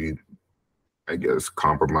depends how we, I guess,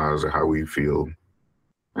 compromise or how we feel.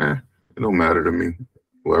 It don't matter to me.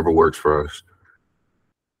 Whoever works for us.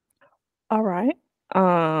 All right.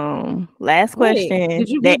 Last question. Did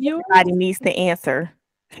you that give yours? everybody needs to answer.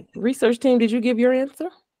 Research team, did you give your answer?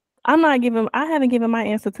 I haven't given my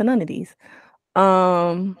answer to none of these.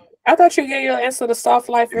 I thought you gave your answer to soft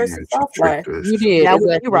life versus soft life. You did.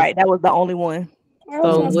 You're right. That was the only one.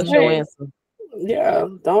 So what's your answer? Yeah,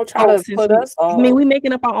 don't try to put us all. I mean, we're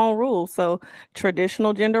making up our own rules. So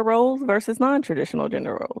traditional gender roles versus non-traditional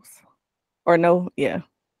gender roles. Or no, yeah.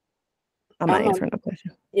 I'm not answering the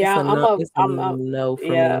question. Yeah, I'm no for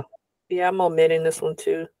me. Yeah, I'm omitting this one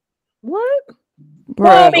too. What?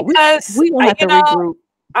 Well, because we gonna have to regroup.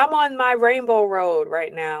 I'm on my rainbow road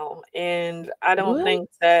right now, and I don't think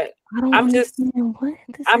that I'm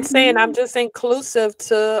saying I'm just inclusive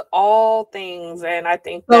to all things, and I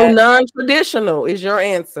think that non-traditional is your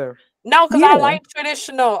answer. No, because I like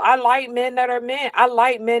traditional. I like men that are men. I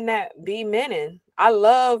like men that be men. I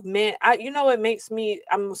love men.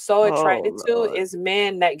 I'm so attracted to is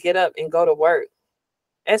men that get up and go to work.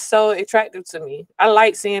 It's so attractive to me. I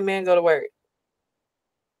like seeing men go to work.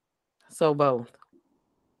 So both.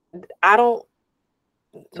 I don't.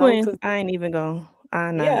 Twin, I ain't even going.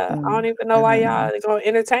 I don't even know why y'all gonna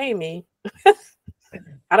entertain me.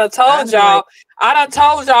 I done told y'all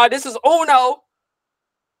this is Uno.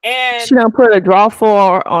 And she done put a draw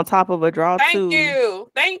 4 on top of a draw 2.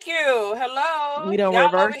 Thank you. Hello. We don't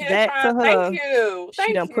reverse that to her. Thank you.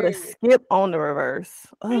 She done put a skip on the reverse.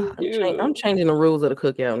 I'm changing the rules of the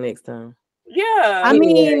cookout next time. Yeah. I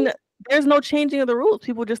mean, there's no changing of the rules.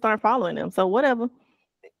 People just aren't following them. So whatever.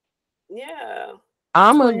 Yeah.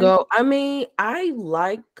 I'm gonna go. I mean, I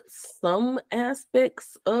like some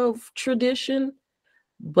aspects of tradition,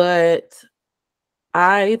 but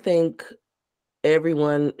I think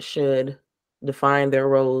everyone should define their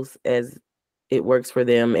roles as it works for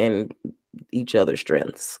them, and each other's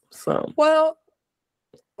strengths. So, well,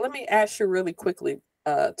 let me ask you really quickly,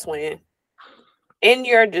 twin. In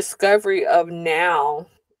your discovery of now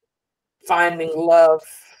finding love,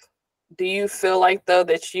 do you feel like though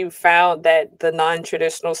that you found that the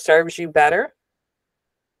non-traditional serves you better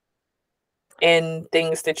in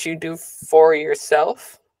things that you do for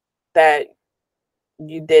yourself that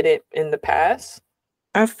you didn't in the past?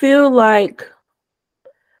 I feel like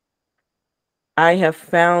I have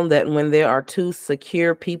found that when there are two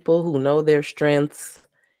secure people who know their strengths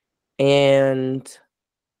and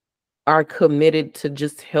are committed to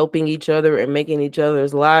just helping each other and making each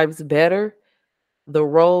other's lives better, the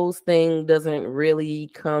roles thing doesn't really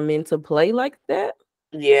come into play like that.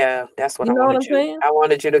 Yeah, that's what You I know what I'm wanted you. saying? I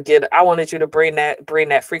wanted you to bring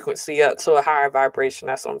that frequency up to a higher vibration.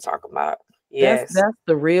 That's what I'm talking about. Yes. That's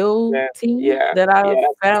the real Yeah. tea Yeah. that I've Yeah.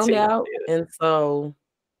 found out. Yeah. And so,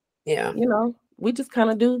 Yeah. you know, we just kind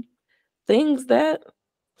of do things that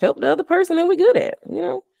help the other person and we're good at, you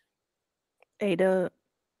know. A-Dub.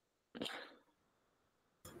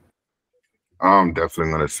 I'm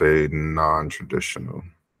definitely gonna say non-traditional,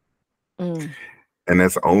 Mm. and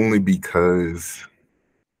that's only because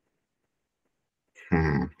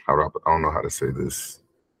I don't know how to say this.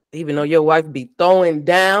 Even though your wife be throwing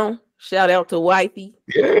down, shout out to wifey.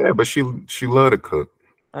 Yeah, but she love to cook.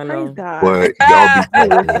 I Praise know. God. But y'all be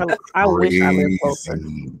I wish I lived crazy. closer.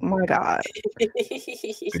 My God. Did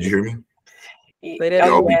you hear me? Say that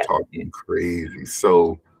Y'all again. be talking crazy.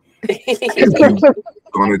 So if you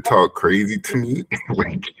gonna talk crazy to me,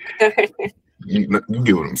 like you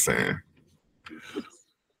get what I'm saying.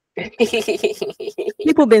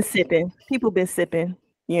 People been sipping,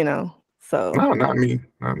 you know. So No, not me.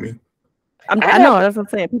 Not me. I know that's what I'm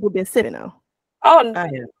saying. People been sipping though. Oh, I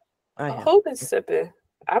have. who been sipping?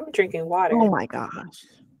 I'm drinking water. Oh my gosh.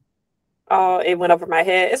 Oh, it went over my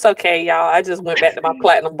head. It's okay, y'all. I just went back to my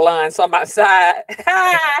platinum blonde, so I'm outside.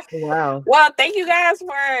 Wow. Well, thank you guys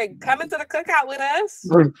for coming to the cookout with us.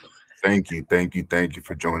 Thank you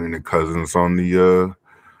for joining the cousins on the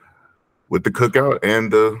with the cookout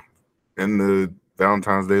and the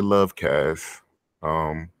Valentine's Day LoveCast.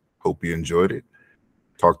 Hope you enjoyed it.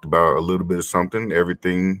 Talked about a little bit of something,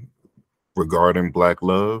 everything regarding Black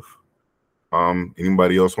love.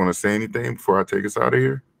 Anybody else want to say anything before I take us out of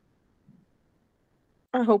here?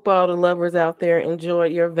 I hope all the lovers out there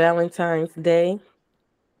enjoyed your Valentine's Day.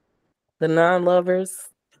 The non-lovers,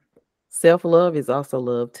 self-love is also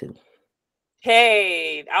love too.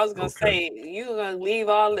 Hey, I was gonna say you're gonna leave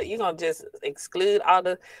you're gonna just exclude all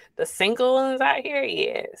the single ones out here.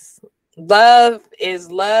 Yes. Love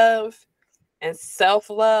is love, and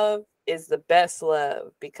self-love is the best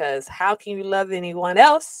love, because how can you love anyone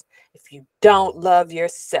else if you don't love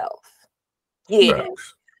yourself? Yeah.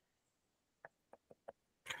 Thanks.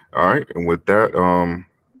 All right, and with that,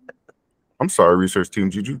 I'm sorry, research team.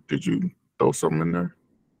 Did you throw something in there?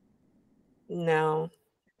 No.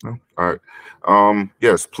 No. All right.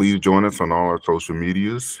 Yes, please join us on all our social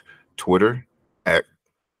medias. Twitter at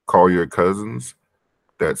Call Your Cousins.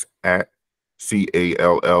 That's at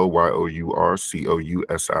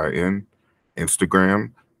CALLYOURCOUSIN.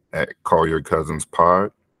 Instagram at Call Your Cousins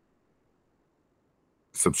Pod.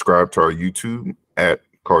 Subscribe to our YouTube at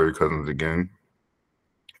Call Your Cousins again.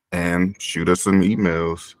 And shoot us some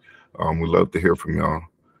emails. We love to hear from y'all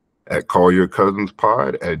at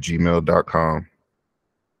callyourcousinspod@gmail.com.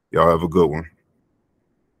 Y'all have a good one.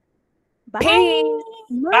 Bye. Peace.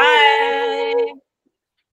 Bye.